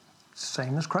behave.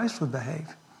 Same as Christ would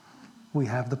behave. We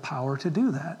have the power to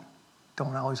do that.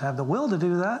 Don't always have the will to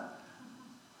do that,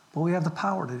 but we have the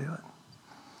power to do it.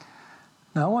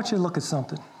 Now I want you to look at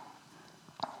something.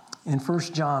 In 1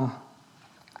 John,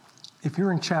 if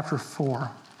you're in chapter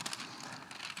 4,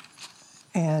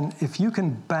 and if you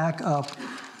can back up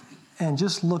and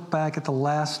just look back at the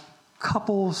last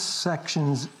couple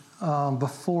sections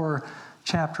before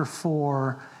chapter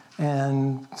 4,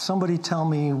 and somebody tell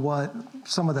me what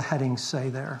some of the headings say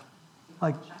there.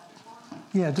 Like,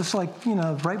 yeah, just like,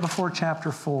 right before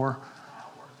chapter 4.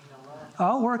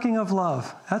 Outworking of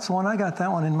love. That's one. I got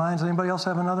that one in mind. Does anybody else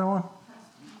have another one?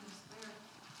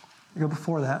 Go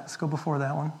before that. Let's go before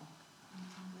that one.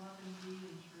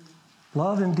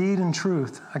 Love and deed and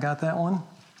truth. I got that one.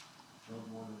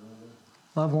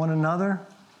 Love one another.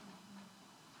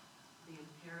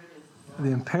 The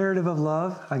imperative of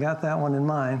love. I got that one in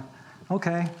mind.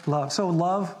 Okay, love. So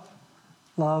love,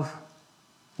 love,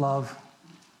 love,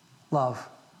 love.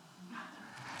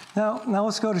 Now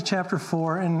let's go to chapter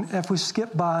 4. And if we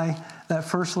skip by that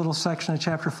first little section of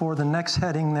chapter 4, the next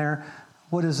heading there,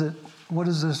 what is it? What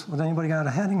is this? Would anybody got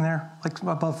a heading there? Like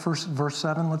above verse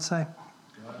 7, let's say?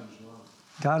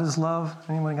 God is love.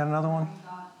 Anybody got another one?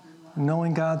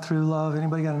 Knowing God through love.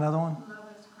 Anybody got another one?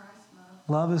 Love is Christ's love.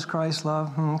 Love is Christ's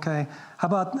love. Okay. How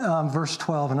about verse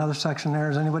 12, another section there?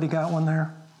 Has anybody got one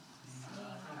there?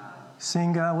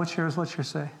 Seeing God. What's yours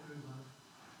say?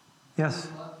 Yes?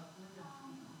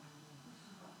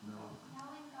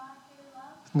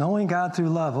 Knowing God through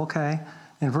love. Okay.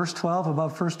 In verse 12,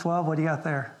 above verse 12, what do you got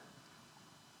there?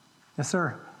 Yes,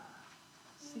 sir.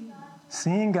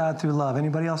 Seeing God through love.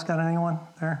 Anybody else got anyone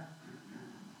there?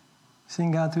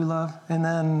 Seeing God through love. And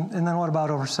then what about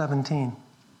over 17?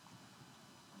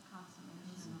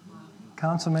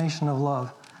 Consummation of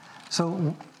love.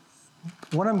 So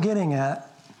what I'm getting at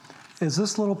is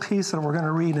this little piece that we're going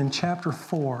to read in chapter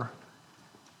 4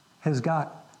 has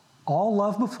got all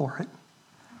love before it,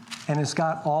 and it's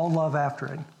got all love after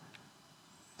it.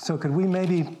 So could we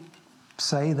maybe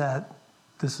say that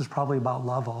this is probably about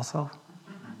love also?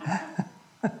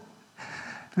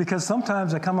 Because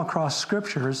sometimes I come across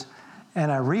scriptures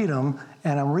and I read them,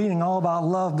 and I'm reading all about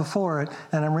love before it,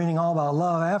 and I'm reading all about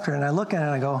love after it, and I look at it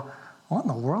and I go, what in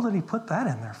the world did he put that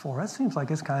in there for? That seems like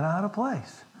it's kind of out of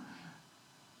place.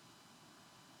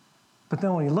 But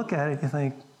then when you look at it, you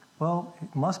think, well,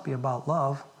 it must be about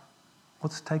love.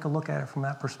 Let's take a look at it from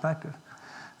that perspective.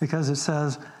 Because it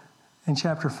says in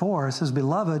chapter 4, it says,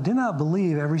 Beloved, do not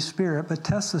believe every spirit, but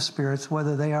test the spirits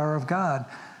whether they are of God.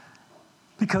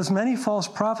 Because many false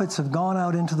prophets have gone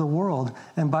out into the world,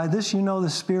 and by this you know the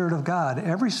Spirit of God.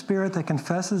 Every spirit that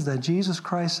confesses that Jesus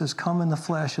Christ has come in the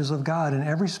flesh is of God, and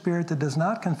every spirit that does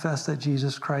not confess that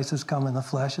Jesus Christ has come in the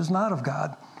flesh is not of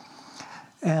God.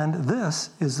 And this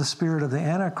is the spirit of the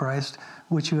Antichrist,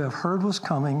 which you have heard was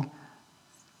coming,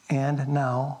 and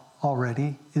now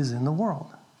already is in the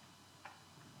world.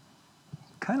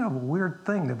 Kind of a weird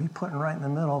thing to be putting right in the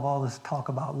middle of all this talk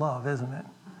about love, isn't it?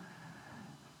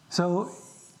 So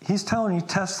he's telling you,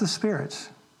 test the spirits.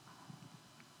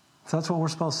 So that's what we're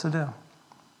supposed to do.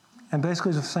 And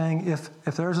basically he's saying,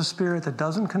 if there's a spirit that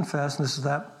doesn't confess, and this is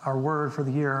our word for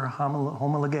the year,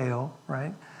 homologeo,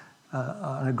 right?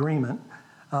 An agreement,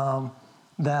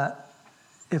 that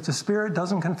if the spirit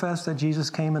doesn't confess that Jesus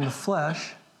came in the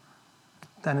flesh,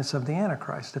 then it's of the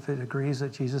Antichrist. If it agrees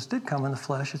that Jesus did come in the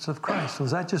flesh, it's of Christ. So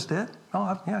is that just it?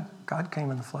 Oh, yeah, God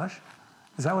came in the flesh.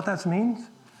 Is that what that means?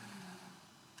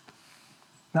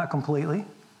 Not completely.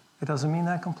 It doesn't mean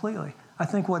that completely. I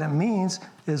think what it means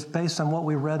is, based on what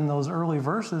we read in those early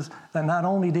verses, that not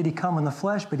only did he come in the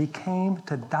flesh, but he came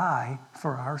to die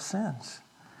for our sins.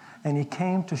 And he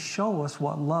came to show us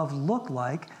what love looked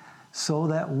like so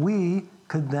that we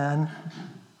could then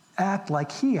act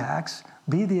like he acts,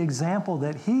 be the example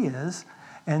that he is,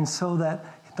 and so that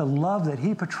the love that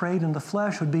he portrayed in the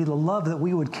flesh would be the love that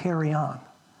we would carry on.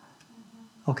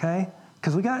 Okay?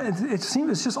 Because it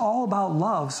seems it's just all about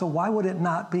love, so why would it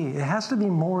not be? It has to be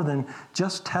more than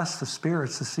just test the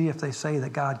spirits to see if they say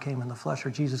that God came in the flesh or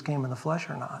Jesus came in the flesh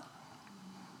or not.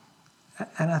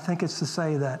 And I think it's to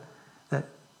say that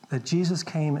Jesus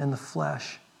came in the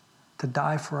flesh to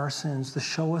die for our sins, to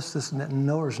show us this, that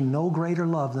there's no greater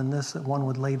love than this, that one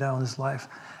would lay down his life.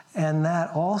 And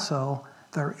that also,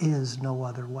 there is no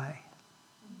other way.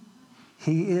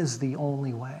 He is the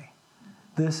only way.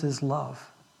 This is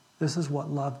love. This is what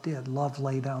love did. Love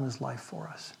laid down his life for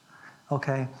us.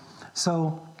 Okay?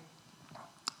 So,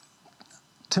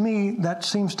 to me, that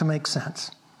seems to make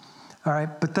sense. All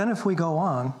right? But then if we go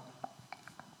on,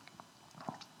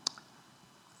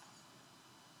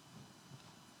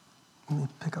 let me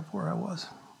pick up where I was.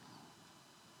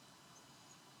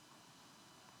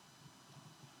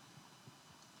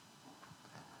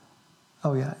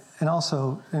 Oh, yeah. And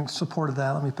also, in support of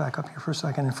that, let me back up here for a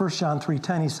second. In 1 John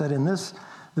 3:10, he said, in this,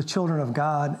 the children of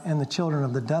God and the children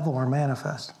of the devil are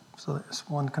manifest. So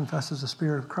one confesses the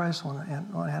Spirit of Christ, one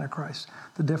Antichrist.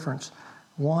 The difference.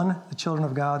 One, the children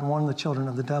of God, one, the children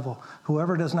of the devil.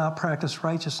 Whoever does not practice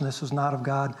righteousness is not of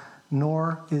God,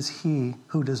 nor is he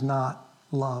who does not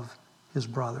love his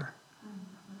brother.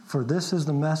 For this is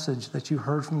the message that you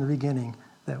heard from the beginning,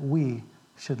 that we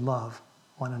should love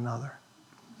one another.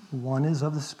 One is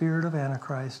of the spirit of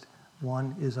Antichrist,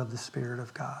 one is of the Spirit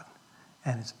of God.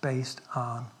 And it's based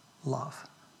on love.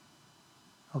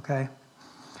 Okay?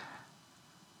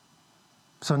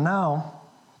 So now,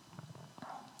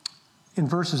 in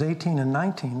verses 18 and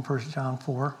 19, 1 John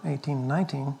 4, 18 and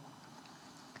 19,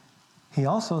 he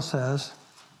also says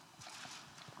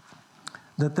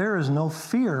that there is no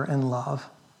fear in love,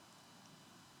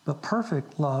 but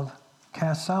perfect love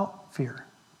casts out fear.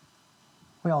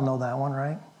 We all know that one,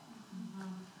 right?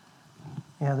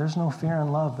 Yeah, there's no fear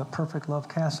in love, but perfect love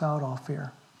casts out all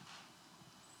fear.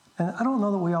 And I don't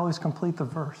know that we always complete the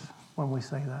verse when we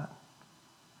say that.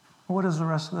 What does the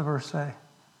rest of the verse say?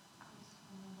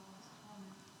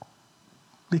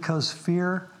 Because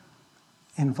fear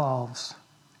involves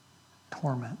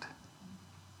torment.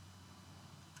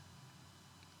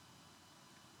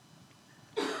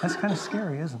 That's kind of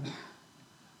scary, isn't it?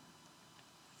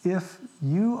 If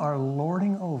you are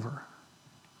lording over,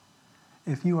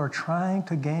 if you are trying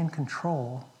to gain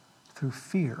control through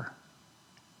fear,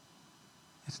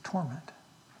 it's torment.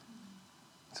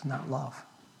 It's not love.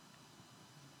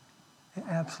 It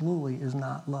absolutely is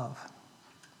not love.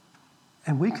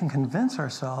 And we can convince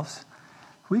ourselves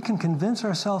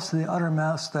to the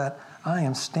uttermost that I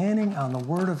am standing on the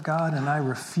Word of God and I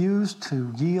refuse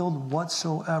to yield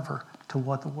whatsoever to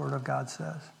what the Word of God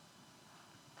says.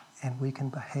 And we can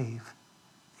behave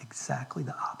exactly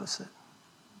the opposite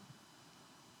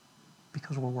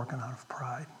because we're working out of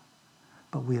pride.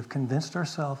 But we have convinced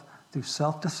ourselves through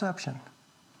self-deception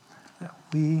that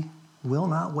we will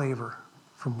not waver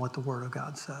from what the Word of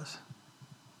God says.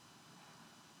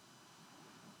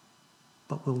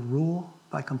 But we'll rule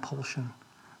by compulsion,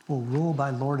 we'll rule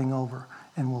by lording over,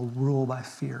 and we'll rule by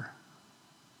fear.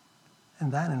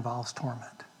 And that involves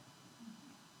torment.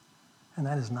 And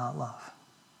that is not love.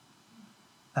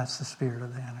 That's the spirit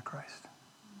of the Antichrist.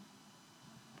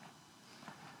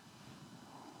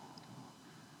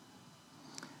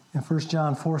 In 1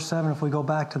 John 4:7, if we go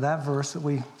back to that verse that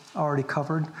we already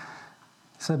covered, it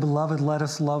said, "Beloved, let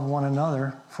us love one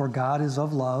another, for God is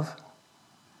of love,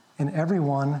 and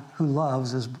everyone who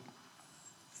loves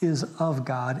is of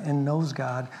God and knows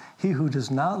God. He who does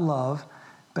not love,"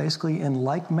 basically in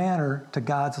like manner to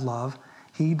God's love,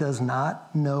 "he does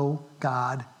not know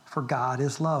God, for God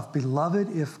is love. Beloved,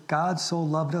 if God so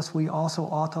loved us, we also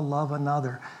ought to love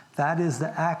another." That is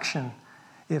the action.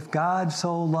 If God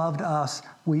so loved us,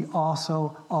 we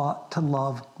also ought to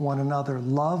love one another.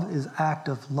 Love is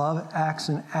active. Love acts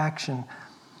in action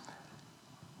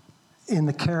in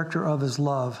the character of his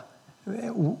love.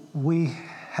 We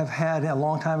have had a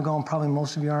long time ago, and probably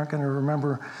most of you aren't going to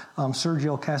remember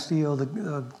Sergio Castillo,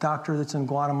 the doctor that's in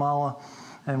Guatemala,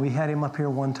 and we had him up here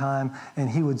one time, and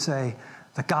he would say,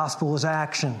 "The gospel is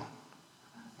action.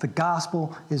 The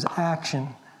gospel is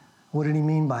action." What did he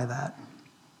mean by that?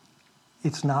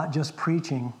 It's not just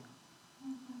preaching,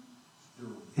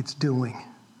 it's doing.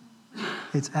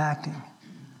 It's acting.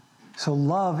 So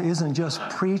love isn't just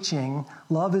preaching,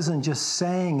 love isn't just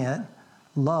saying it,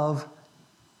 love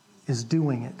is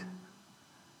doing it.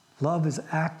 Love is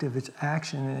active, it's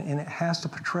action, and it has to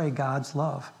portray God's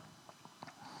love.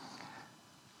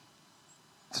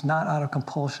 It's not out of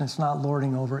compulsion, it's not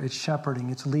lording over, it's shepherding,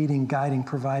 it's leading, guiding,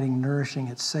 providing, nourishing,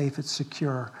 it's safe, it's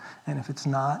secure. And if it's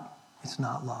not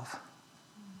love.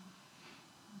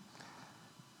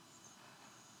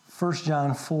 1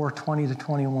 John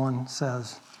 4:20-21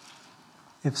 says,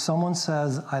 "If someone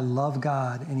says, 'I love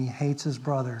God,' and he hates his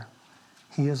brother,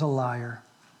 he is a liar.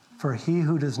 For he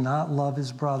who does not love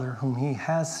his brother whom he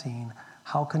has seen,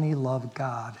 how can he love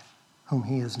God whom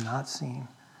he has not seen?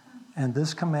 And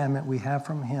this commandment we have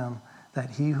from him, that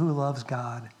he who loves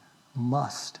God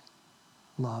must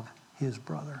love his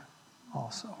brother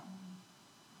also."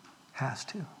 Has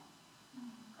to.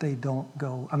 They don't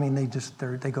go,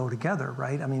 they go together,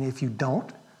 right? I mean, if you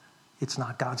don't, it's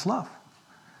not God's love.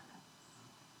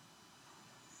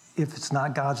 If it's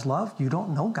not God's love, you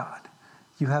don't know God.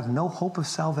 You have no hope of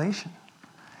salvation.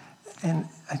 And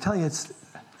I tell you, this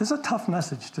is a tough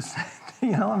message to say.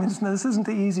 This isn't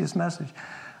the easiest message.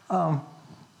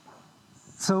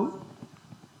 So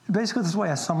basically, this is the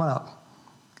way I sum it up.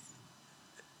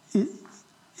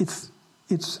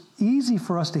 It's easy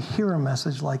for us to hear a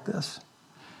message like this.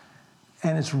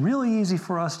 And it's really easy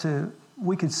for us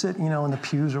we could sit, in the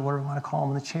pews or whatever you want to call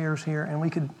them, in the chairs here, and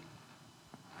we could,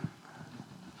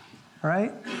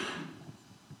 right?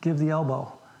 Give the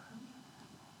elbow.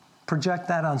 Project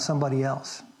that on somebody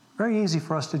else. Very easy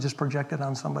for us to just project it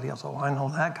on somebody else. "Oh, I know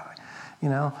that guy,"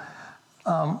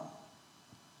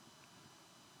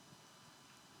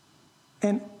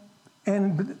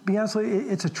 And to be honest with you,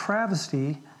 it's a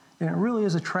travesty, and it really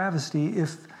is a travesty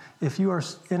if you are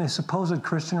in a supposed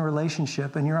Christian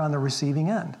relationship and you're on the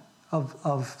receiving end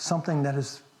of something that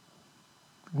is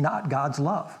not God's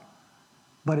love,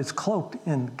 but it's cloaked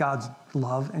in God's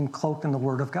love and cloaked in the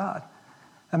Word of God.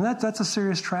 I mean, that's a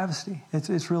serious travesty.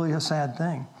 It's really a sad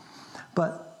thing.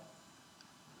 But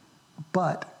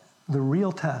the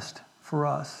real test for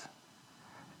us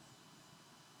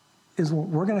is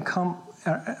when we're going to come,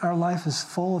 our life is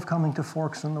full of coming to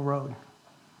forks in the road.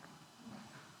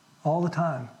 All the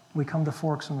time, we come to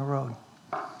forks in the road.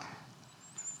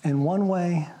 And one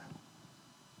way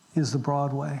is the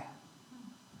broad way,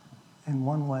 and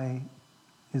one way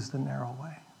is the narrow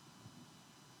way.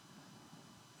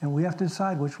 And we have to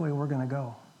decide which way we're going to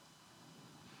go.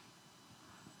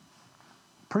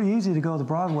 Pretty easy to go the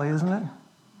broad way, isn't it?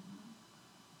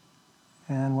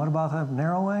 And what about the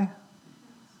narrow way?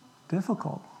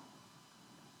 Difficult.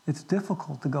 It's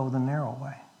difficult to go the narrow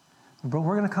way. But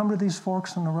we're going to come to these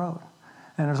forks in the road.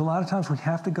 And there's a lot of times we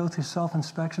have to go through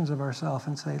self-inspections of ourselves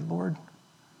and say, "Lord,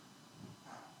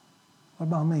 what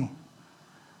about me?"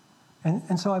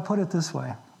 And so I put it this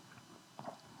way.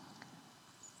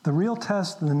 The real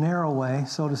test, the narrow way,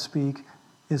 so to speak,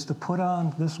 is to put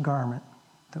on this garment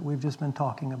that we've just been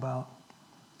talking about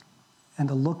and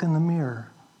to look in the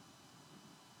mirror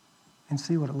and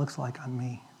see what it looks like on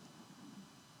me.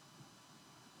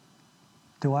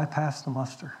 Do I pass the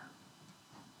muster?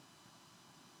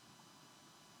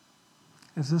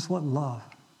 Is this what love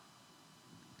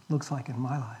looks like in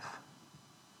my life?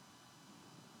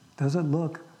 Does it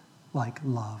look like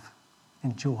love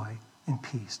and joy and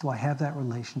peace? Do I have that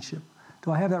relationship?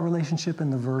 Do I have that relationship in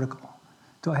the vertical?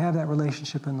 Do I have that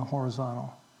relationship in the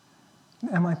horizontal?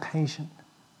 Am I patient?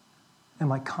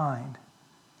 Am I kind?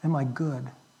 Am I good?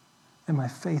 Am I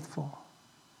faithful?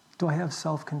 Do I have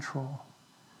self-control?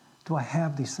 Do I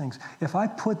have these things? If I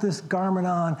put this garment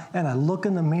on and I look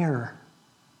in the mirror,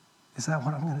 is that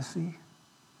what I'm going to see?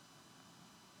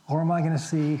 Or am I going to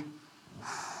see,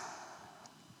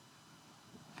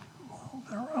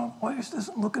 well, why is this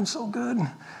looking so good?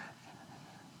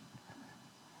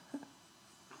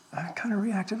 I kind of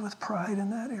reacted with pride in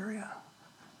that area.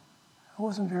 I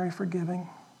wasn't very forgiving.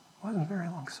 I wasn't very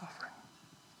long-suffering.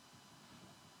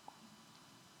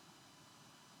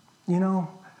 You know,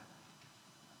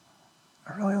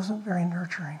 I really wasn't very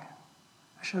nurturing.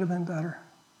 I should have been better.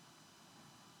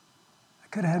 I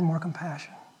could have had more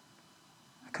compassion.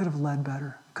 I could have led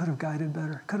better. I could have guided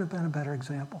better. I could have been a better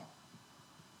example.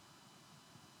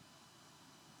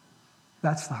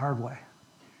 That's the hard way.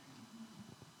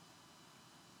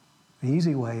 The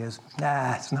easy way is,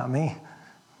 nah, it's not me.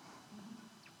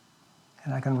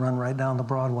 And I can run right down the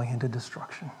Broadway into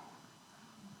destruction.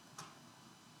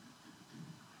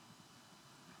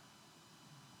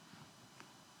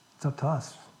 It's up to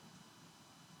us.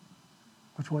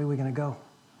 Which way are we going to go?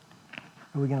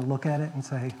 Are we going to look at it and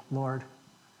say, Lord,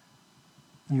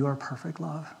 you are perfect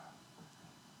love.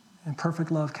 And perfect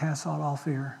love casts out all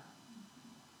fear.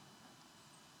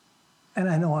 And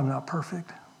I know I'm not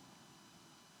perfect,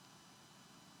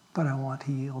 but I want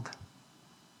to yield.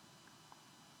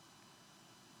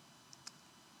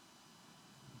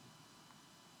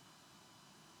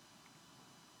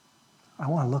 I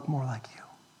want to look more like you.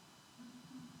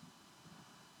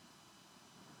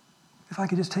 If I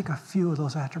could just take a few of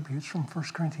those attributes from 1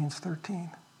 Corinthians 13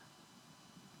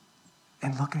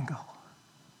 and look and go,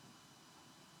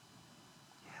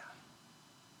 yeah,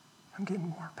 I'm getting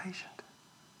more patient.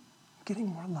 I'm getting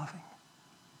more loving.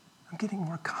 I'm getting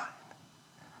more kind.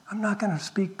 I'm not going to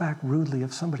speak back rudely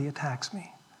if somebody attacks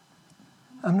me.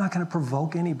 I'm not going to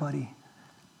provoke anybody.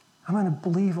 I'm going to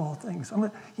believe all things.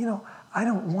 I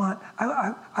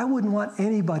wouldn't want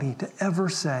anybody to ever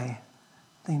say,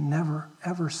 they never,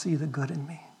 ever see the good in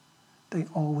me. They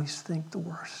always think the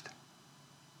worst.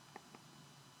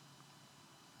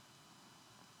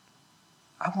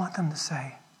 I want them to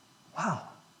say, wow,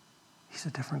 he's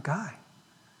a different guy.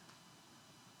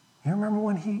 You remember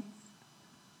when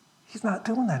he's not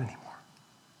doing that anymore.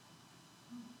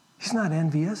 He's not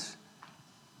envious.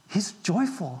 He's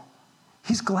joyful.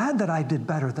 He's glad that I did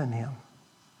better than him.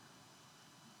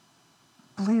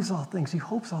 Believes all things. He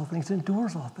hopes all things.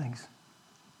 Endures all things.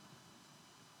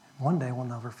 One day we'll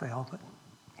never fail, but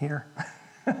here,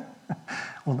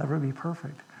 we'll never be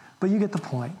perfect. But you get the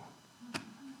point.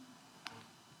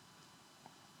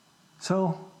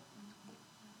 So,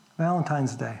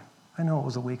 Valentine's Day. I know it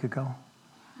was a week ago.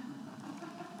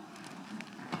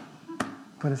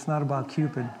 But it's not about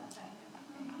Cupid.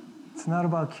 It's not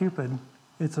about Cupid.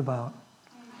 It's about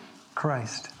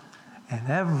Christ. And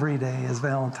every day is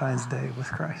Valentine's Day with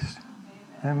Christ.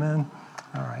 Amen?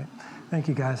 All right. Thank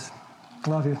you, guys.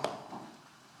 Love you.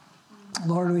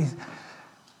 Lord, we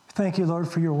thank you, Lord,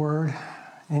 for your word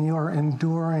and your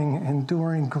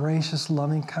enduring, gracious,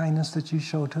 loving kindness that you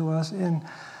show to us. And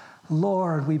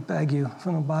Lord, we beg you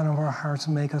from the bottom of our hearts,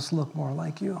 make us look more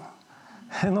like you.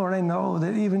 And Lord, I know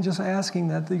that even just asking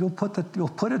that you'll put it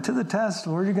to the test,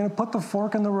 Lord. You're going to put the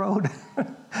fork in the road.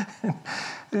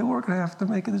 And we're going to have to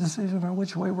make a decision on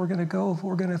which way we're going to go, if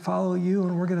we're going to follow you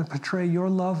and we're going to portray your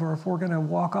love, or if we're going to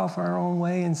walk off our own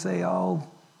way and say, oh,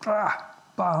 bah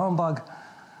humbug.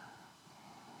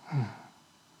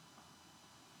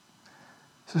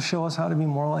 So show us how to be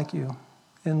more like you.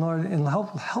 And Lord, and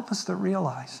help us to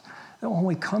realize that when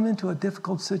we come into a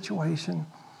difficult situation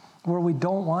where we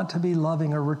don't want to be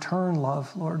loving or return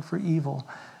love, Lord, for evil,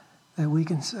 that we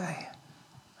can say,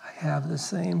 I have the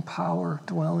same power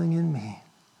dwelling in me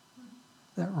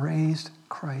that raised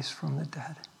Christ from the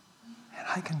dead. And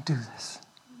I can do this.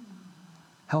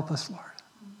 Help us, Lord.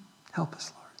 Help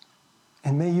us, Lord.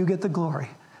 And may you get the glory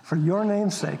for your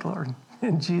name's sake, Lord.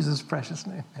 In Jesus' precious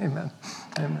name. Amen.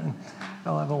 Amen.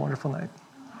 Y'all have a wonderful night.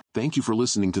 Thank you for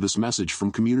listening to this message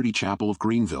from Community Chapel of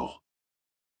Greenville.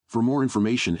 For more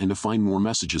information and to find more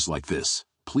messages like this,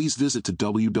 please visit to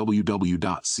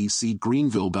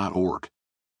www.ccgreenville.org.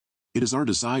 It is our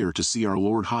desire to see our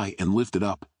Lord high and lifted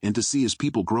up, and to see his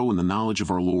people grow in the knowledge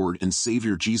of our Lord and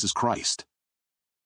Savior Jesus Christ.